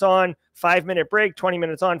 20 minutes on, 5-minute break, 20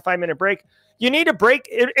 minutes on, 5-minute break. You need to break,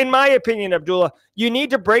 in my opinion, Abdullah, you need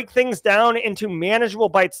to break things down into manageable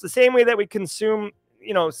bites, the same way that we consume,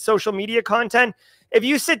 you know, social media content. If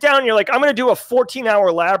you sit down and you're like, I'm going to do a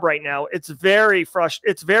 14-hour lab right now, it's very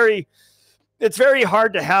frustrating. It's very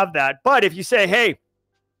hard to have that. But if you say, hey,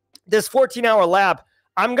 this 14-hour lab,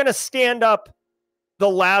 I'm going to stand up the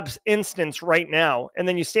lab's instance right now. And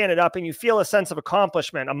then you stand it up and you feel a sense of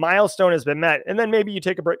accomplishment. A milestone has been met. And then maybe you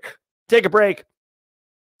take a break.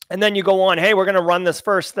 And then you go on, hey, we're going to run this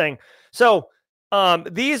first thing. So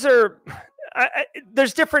these are,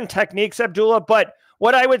 there's different techniques, Abdullah, but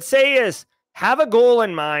what I would say is have a goal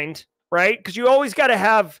in mind, right? Because you always got to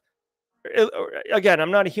have, again,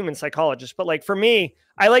 I'm not a human psychologist, but like for me,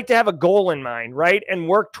 I like to have a goal in mind, right? And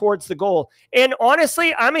work towards the goal. And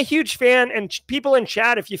honestly, I'm a huge fan, and people in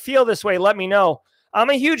chat, if you feel this way, let me know. I'm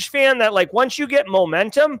a huge fan that like once you get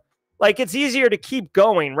momentum, like it's easier to keep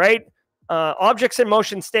going, right? Objects in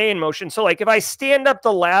motion stay in motion. So like if I stand up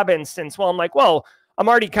the lab instance, well, I'm like, well, I'm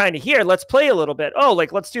already kind of here. Let's play a little bit. Oh,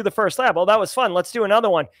 like let's do the first lab. Oh, that was fun. Let's do another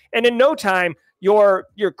one. And in no time, you're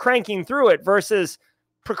cranking through it versus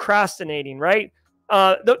procrastinating, right?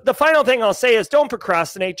 The final thing I'll say is don't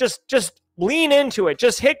procrastinate. Just lean into it.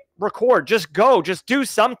 Just hit record. Just go. Just do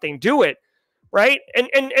something. Do it, right?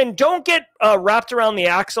 And don't get wrapped around the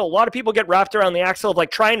axle. A lot of people get wrapped around the axle of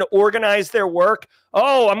like trying to organize their work.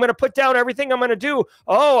 Oh, I'm going to put down everything I'm going to do.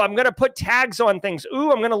 Oh, I'm going to put tags on things. Ooh,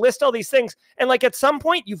 I'm going to list all these things. And like at some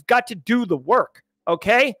point, you've got to do the work,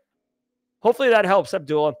 okay? Hopefully that helps,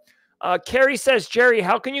 Abdullah. Carrie says, Jerry,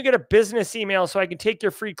 how can you get a business email so I can take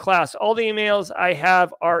your free class? All the emails I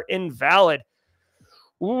have are invalid.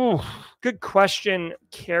 Ooh, good question,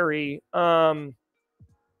 Carrie. Let's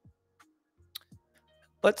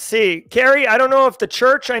see. Carrie, I don't know if the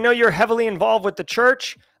church, I know you're heavily involved with the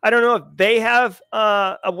church. I don't know if they have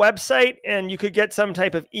a website and you could get some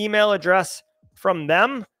type of email address from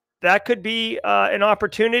them. That could be an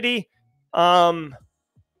opportunity.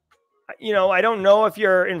 You know, I don't know if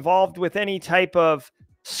you're involved with any type of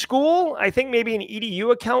school. I think maybe an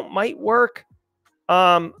EDU account might work.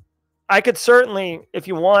 I could certainly, if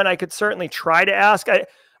you want, I could certainly try to ask.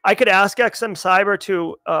 I could ask XM Cyber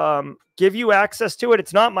to give you access to it.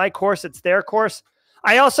 It's not my course. It's their course.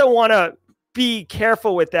 I also want to be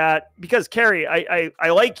careful with that, because Carrie, I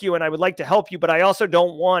like you and I would like to help you, but I also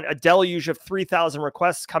don't want a deluge of 3,000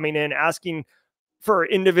 requests coming in asking for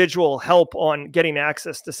individual help on getting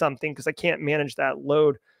access to something, because I can't manage that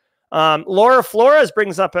load. Laura Flores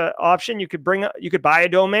brings up an option. You could buy a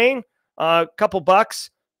domain, a couple bucks.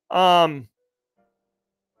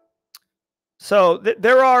 So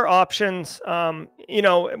there are options. You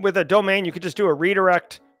know, with a domain, you could just do a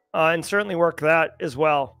redirect and certainly work that as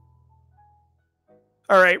well.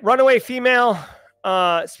 All right, Runaway Female.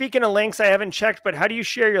 Speaking of links, I haven't checked, but how do you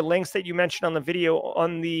share your links that you mentioned on the video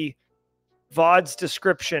on the VOD's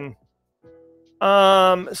description?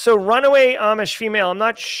 So Runaway Amish Female, I'm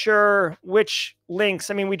not sure which links.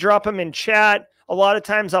 I mean, we drop them in chat. A lot of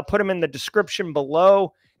times I'll put them in the description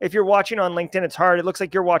below. If you're watching on LinkedIn, it's hard. It looks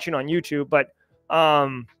like you're watching on YouTube, but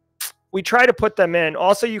we try to put them in.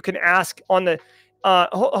 Also, you can ask on the,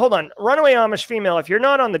 hold on, Runaway Amish Female, if you're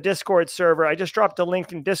not on the Discord server, I just dropped a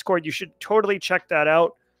link in Discord. You should totally check that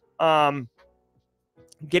out.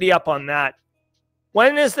 Giddy up on that.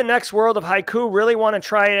 When is the next World of Haiku? Really want to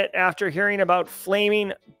try it after hearing about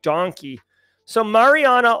Flaming Donkey. So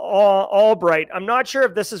Mariana Albright, I'm not sure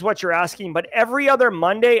if this is what you're asking, but every other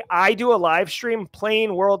Monday, I do a live stream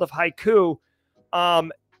playing World of Haiku.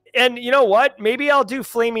 And you know what? Maybe I'll do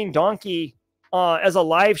Flaming Donkey as a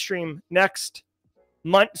live stream next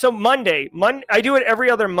month. So Monday, I do it every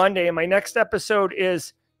other Monday, and my next episode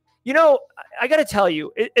is, you know, I got to tell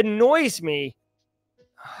you, it annoys me.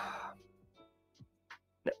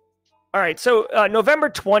 All right, so November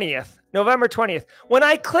 20th. When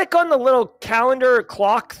I click on the little calendar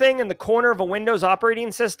clock thing in the corner of a Windows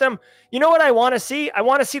operating system, you know what I want to see? I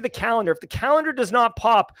want to see the calendar. If the calendar does not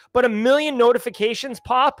pop, but a million notifications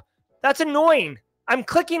pop, that's annoying. I'm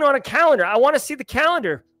clicking on a calendar. I want to see the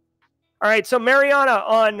calendar. All right, so Mariana,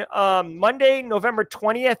 on Monday, November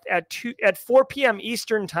 20th at 4 p.m.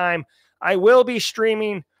 Eastern time, I will be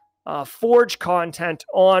streaming Forge content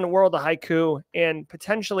on World of Haiku and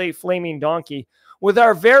potentially Flaming Donkey with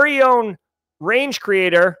our very own range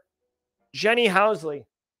creator, Jenny Housley.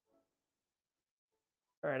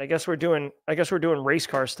 All right, I guess we're doing race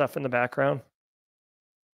car stuff in the background.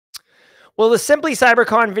 Will the Simply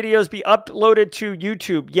CyberCon videos be uploaded to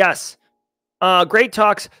YouTube? Yes. Great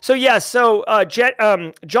talks. So yes,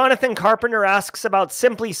 Jonathan Carpenter asks about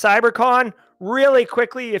Simply CyberCon. Really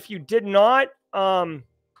quickly, if you do not know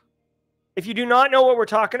what we're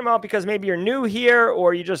talking about, because maybe you're new here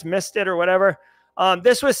or you just missed it or whatever,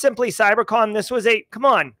 this was Simply CyberCon. This was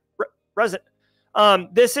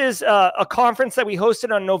this is a conference that we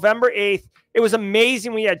hosted on November 8th. It was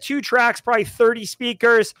amazing. We had 2 tracks, probably 30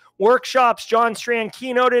 speakers, workshops. John Strand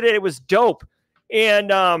keynoted it. It was dope.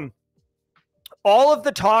 And all of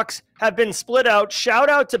the talks have been split out. Shout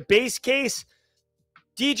out to Base Case,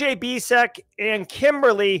 DJ Bisek, and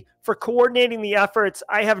Kimberly for coordinating the efforts.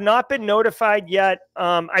 I have not been notified yet.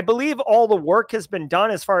 I believe all the work has been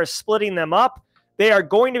done as far as splitting them up. They are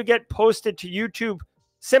going to get posted to YouTube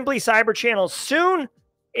Simply Cyber channel soon.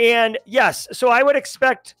 And yes, so I would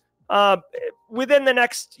expect within the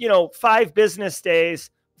next 5 business days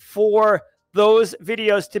for those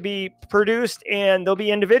videos to be produced, and they'll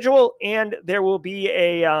be individual, and there will be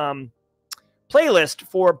a playlist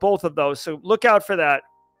for both of those. So look out for that.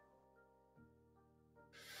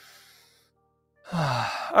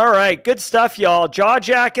 All right, good stuff, y'all. Jaw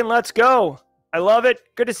jacking, let's go. I love it.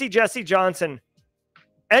 Good to see Jesse Johnson.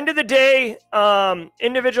 End of the day,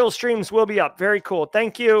 individual streams will be up. Very cool.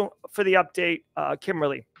 Thank you for the update,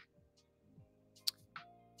 Kimberly.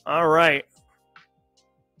 All right.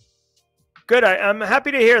 Good. I'm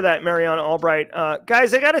happy to hear that, Mariana Albright.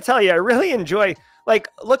 Guys, I got to tell you, I really enjoy,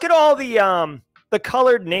 look at all the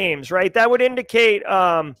colored names, right? That would indicate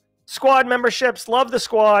squad memberships. Love the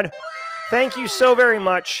squad. Thank you so very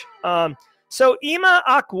much. So Ima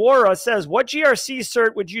Akwara says, what GRC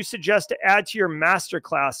cert would you suggest to add to your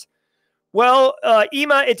masterclass? Well,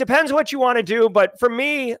 Ima, it depends what you want to do. But for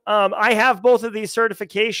me, I have both of these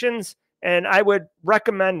certifications, and I would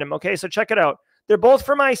recommend them. Okay, so check it out. They're both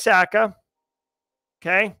from ISACA.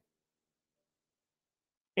 Okay.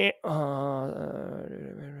 They're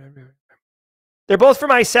both from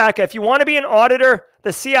ISACA. If you want to be an auditor, the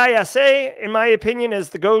CISA, in my opinion, is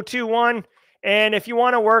the go-to one. And if you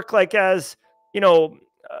want to work as,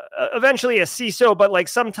 eventually a CISO, but like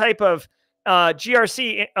some type of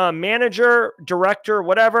GRC manager, director,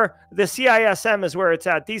 whatever, the CISM is where it's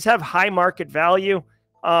at. These have high market value.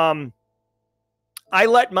 I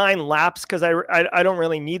let mine lapse because I don't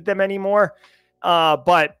really need them anymore.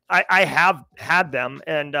 But I have had them,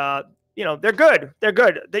 and they're good.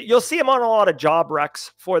 You'll see them on a lot of job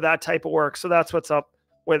recs for that type of work. So that's what's up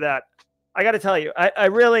with that. I got to tell you, I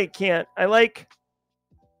really can't. I like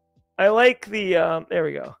the, there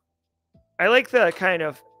we go. I like the kind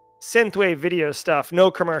of synthwave video stuff. No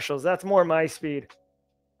commercials. That's more my speed.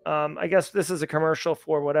 I guess this is a commercial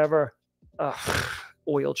for whatever.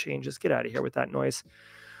 Oil changes. Get out of here with that noise.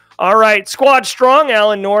 All right. Squad strong,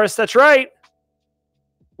 Alan Norris. That's right.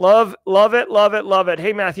 Love it, love it, love it.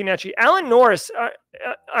 Hey, Matthew Netchie. Alan Norris.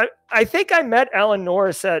 I think I met Alan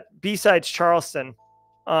Norris at B-Sides Charleston.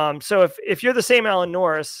 So if you're the same Alan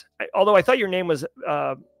Norris, although I thought your name was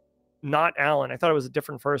not Alan. I thought it was a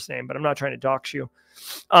different first name, but I'm not trying to dox you.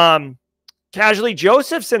 Casually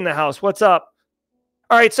Joseph's in the house. What's up?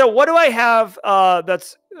 All right. So what do I have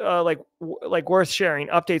that's like worth sharing?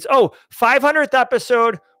 Updates. Oh, 500th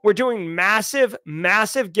episode. We're doing massive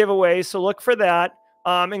giveaways. So look for that,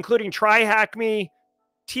 including Try Hack Me,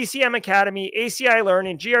 TCM Academy, ACI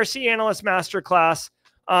Learning, GRC Analyst Masterclass.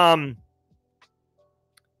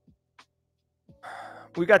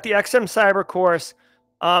 We got the XM Cyber course.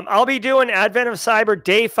 I'll be doing Advent of Cyber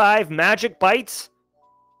Day 5 Magic Bites.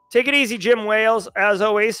 Take it easy, Jim Wales. As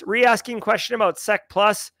always, re-asking question about Sec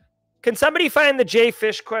Plus. Can somebody find the J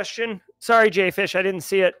Fish question? Sorry, J Fish, I didn't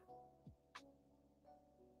see it.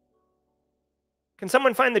 Can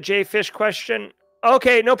someone find the J Fish question?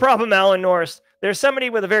 Okay, no problem, Alan Norris. There's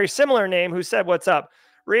somebody with a very similar name who said, what's up?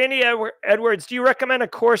 Randy Edwards, do you recommend a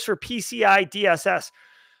course for PCI DSS?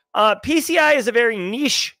 PCI is a very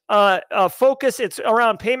niche focus. It's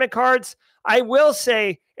around payment cards. I will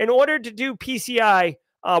say, in order to do PCI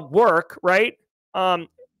work, right?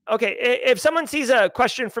 Okay, if someone sees a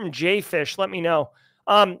question from Jfish, let me know.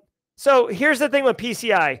 So here's the thing with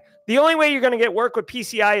PCI. The only way you're going to get work with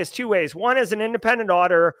PCI is two ways. One is an independent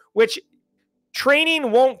auditor, which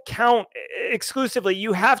training won't count exclusively.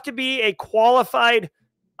 You have to be a qualified,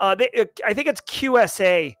 I think it's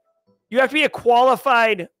QSA. You have to be a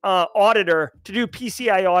qualified auditor to do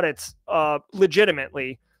PCI audits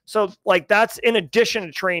legitimately. So like that's in addition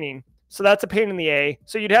to training. So that's a pain in the A.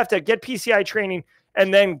 So you'd have to get PCI training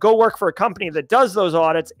and then go work for a company that does those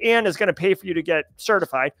audits and is going to pay for you to get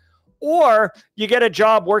certified. Or you get a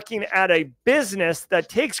job working at a business that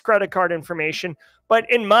takes credit card information. But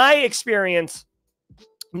in my experience,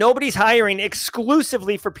 nobody's hiring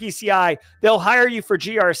exclusively for PCI. They'll hire you for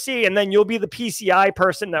GRC, and then you'll be the PCI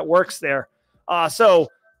person that works there. So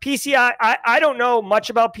PCI, I don't know much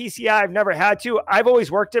about PCI. I've never had to. I've always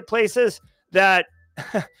worked at places that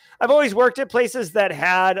had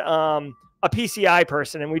a PCI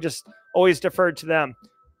person, and we just always deferred to them.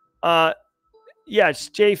 Yeah, it's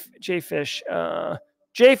Jfish.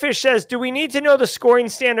 Jfish says, do we need to know the scoring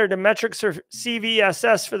standard and metrics for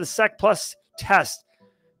CVSS for the Sec Plus test?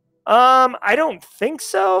 I don't think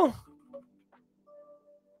so.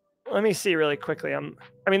 Let me see really quickly.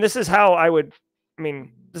 This is how I would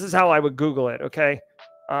Google it. Okay.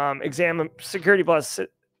 Exam security plus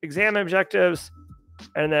exam objectives.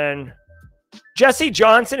 And then Jesse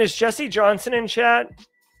Johnson. Is Jesse Johnson in chat?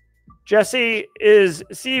 Jesse is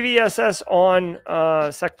CVSS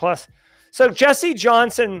on Sec Plus. So Jesse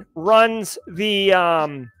Johnson runs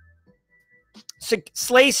the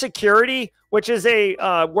Slay Security, which is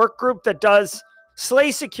a work group that does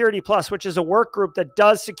Slay Security Plus, which is a work group that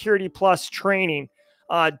does Security Plus training.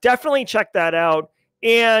 Definitely check that out.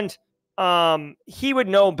 And he would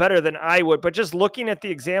know better than I would, but just looking at the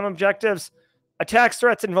exam objectives, attacks,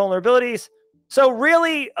 threats, and vulnerabilities. So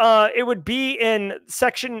really, it would be in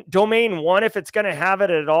section domain 1 if it's going to have it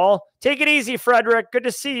at all. Take it easy, Frederick. Good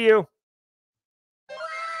to see you.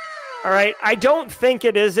 All right. I don't think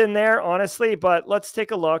it is in there, honestly, but let's take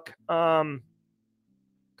a look.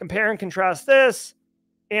 Compare and contrast this.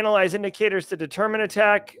 Analyze indicators to determine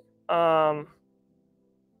attack.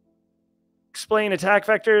 Explain attack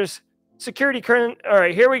vectors. Security current. All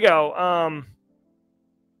right, here we go.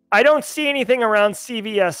 I don't see anything around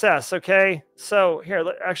CVSS, okay? So here,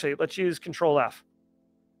 let's use Control F.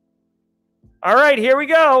 All right, here we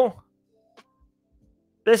go.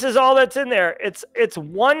 This is all that's in there. It's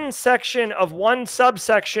one section of one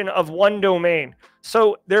subsection of one domain.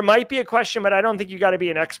 So there might be a question, but I don't think you got to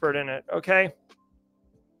be an expert in it, okay?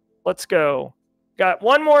 Let's go. Got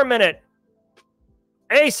one more minute.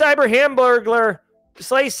 Hey, Cyber Hamburglar.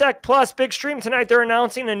 Slay Sec Plus, big stream tonight. They're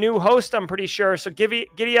announcing a new host, I'm pretty sure. So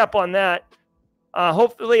giddy up on that.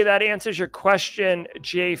 Hopefully that answers your question,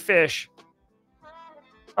 Jay Fish.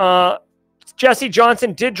 Jesse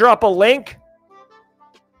Johnson did drop a link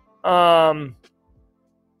in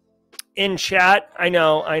chat. I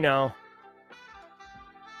know.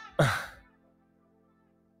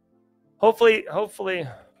 Hopefully.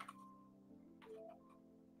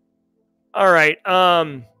 All right.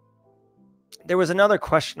 There was another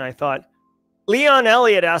question I thought. Leon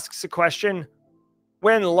Elliott asks a question.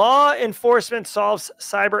 When law enforcement solves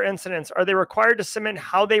cyber incidents, are they required to submit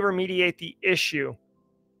how they remediate the issue?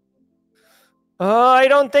 I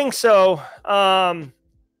don't think so.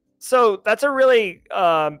 So that's a really,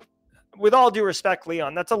 with all due respect,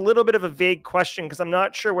 Leon, that's a little bit of a vague question because I'm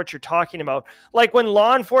not sure what you're talking about. Like when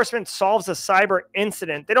law enforcement solves a cyber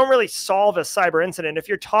incident, they don't really solve a cyber incident. If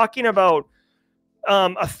you're talking about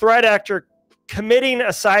a threat actor committing a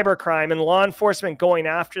cyber crime and law enforcement going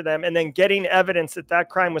after them and then getting evidence that that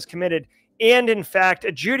crime was committed and in fact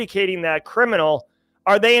adjudicating that criminal,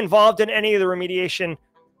 are they involved in any of the remediation?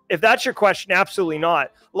 If that's your question, absolutely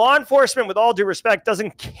not. Law enforcement, with all due respect,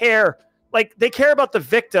 doesn't care. Like they care about the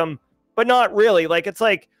victim, but not really. Like it's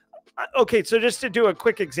like, okay, so just to do a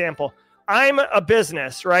quick example, I'm a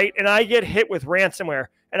business, right? And I get hit with ransomware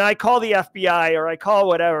and I call the FBI or I call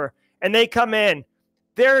whatever, and they come in.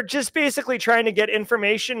 They're just basically trying to get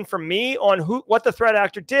information from me on what the threat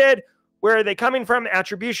actor did, where are they coming from,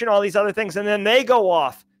 attribution, all these other things, and then they go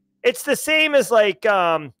off. It's the same as like,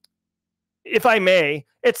 if I may,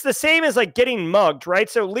 it's the same as like getting mugged, right?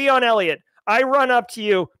 So Leon Elliott, I run up to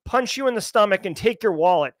you, punch you in the stomach, and take your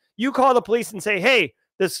wallet. You call the police and say, hey,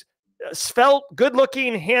 this svelte,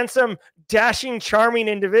 good-looking, handsome, dashing, charming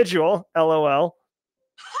individual, LOL,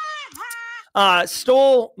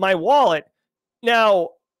 stole my wallet. Now,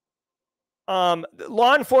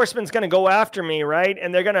 law enforcement's going to go after me, right?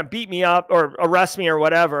 And they're going to beat me up or arrest me or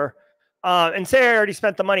whatever, and say I already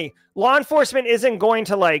spent the money. Law enforcement isn't going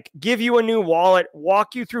to like give you a new wallet,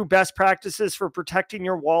 walk you through best practices for protecting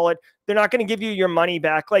your wallet. They're not going to give you your money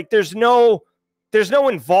back. Like there's no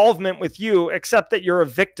involvement with you except that you're a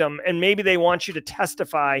victim, and maybe they want you to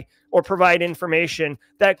testify or provide information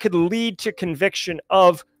that could lead to conviction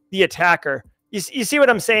of the attacker. You see what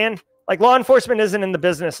I'm saying? Like law enforcement isn't in the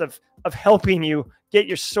business of helping you get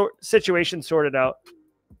your situation sorted out.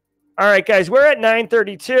 All right, guys, we're at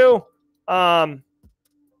 9:32.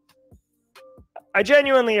 I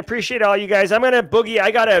genuinely appreciate all you guys. I'm going to boogie.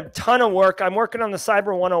 I got a ton of work. I'm working on the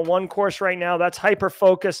Cyber 101 course right now. That's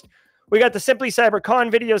hyper-focused. We got the Simply Cyber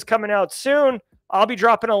Con videos coming out soon. I'll be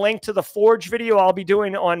dropping a link to the Forge video I'll be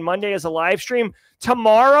doing on Monday as a live stream.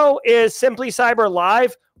 Tomorrow is Simply Cyber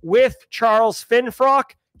Live with Charles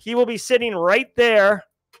Finfrock. He will be sitting right there.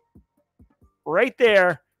 Right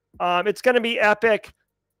there. It's going to be epic.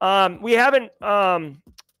 We haven't,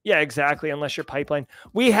 yeah, exactly. Unless you're pipeline,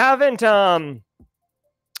 we haven't,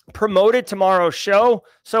 promoted tomorrow's show.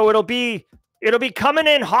 So it'll be coming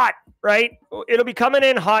in hot, right? It'll be coming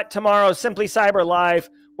in hot tomorrow. Simply Cyber Live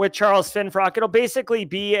with Charles Finfrock. It'll basically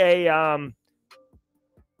be a,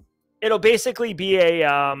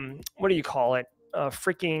 what do you call it?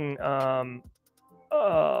 Freaking,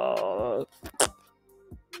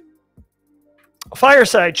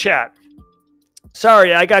 fireside chat.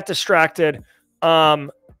 Sorry, I got distracted by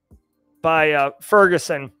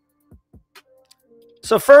Ferguson.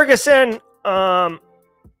 So Ferguson,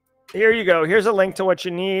 here you go. Here's a link to what you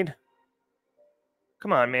need.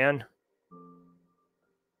 Come on, man.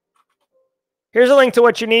 Here's a link to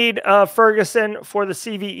what you need, Ferguson, for the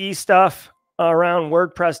CVE stuff around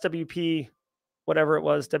WordPress, WP, whatever it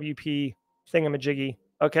was, WP thingamajiggy.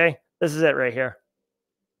 Okay, this is it right here.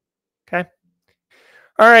 Okay.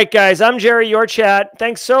 All right, guys, I'm Jerry, your chat.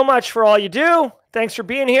 Thanks so much for all you do. Thanks for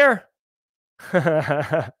being here.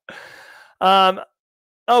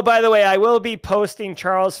 Oh, by the way, I will be posting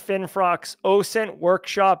Charles Finfrock's OSINT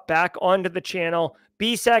workshop back onto the channel.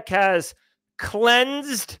 BSEC has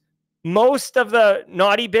cleansed most of the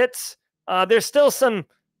naughty bits. There's still some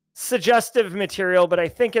suggestive material, but I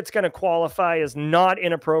think it's going to qualify as not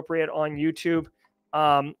inappropriate on YouTube.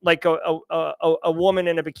 Like a woman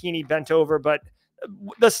in a bikini bent over, but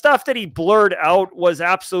the stuff that he blurred out was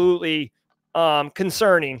absolutely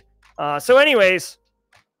concerning. So anyways,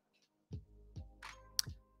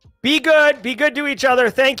 be good to each other.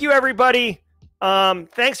 Thank you, everybody.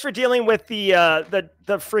 Thanks for dealing with the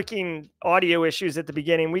freaking audio issues at the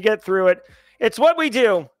beginning. We get through it. It's what we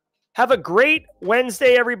do. Have a great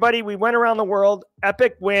Wednesday, everybody. We went around the world.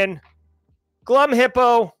 Epic win. Glum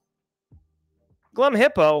Hippo.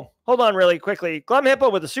 Hold on really quickly. Glum Hippo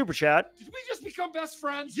with a super chat. Did we just become best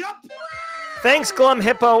friends? Yep. Thanks, Glum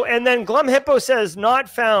Hippo. And then Glum Hippo says not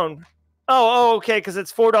found. Oh, okay, because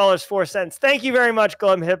it's $4.04. Thank you very much,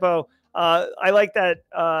 Glum Hippo. I like that.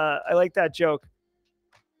 I like that joke.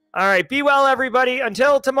 All right, be well, everybody.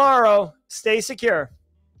 Until tomorrow, stay secure.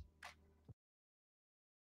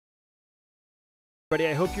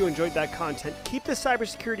 I hope you enjoyed that content. Keep the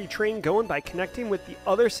cybersecurity train going by connecting with the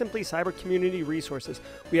other Simply Cyber community resources.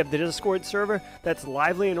 We have the Discord server that's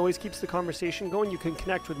lively and always keeps the conversation going. You can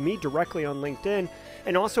connect with me directly on LinkedIn.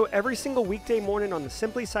 And also every single weekday morning on the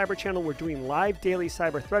Simply Cyber channel, we're doing live daily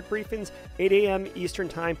cyber threat briefings, 8 a.m. Eastern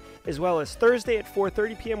Time, as well as Thursday at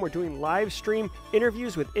 4:30 p.m. We're doing live stream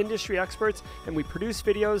interviews with industry experts, and we produce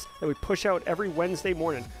videos that we push out every Wednesday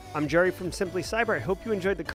morning. I'm Jerry from Simply Cyber. I hope you enjoyed the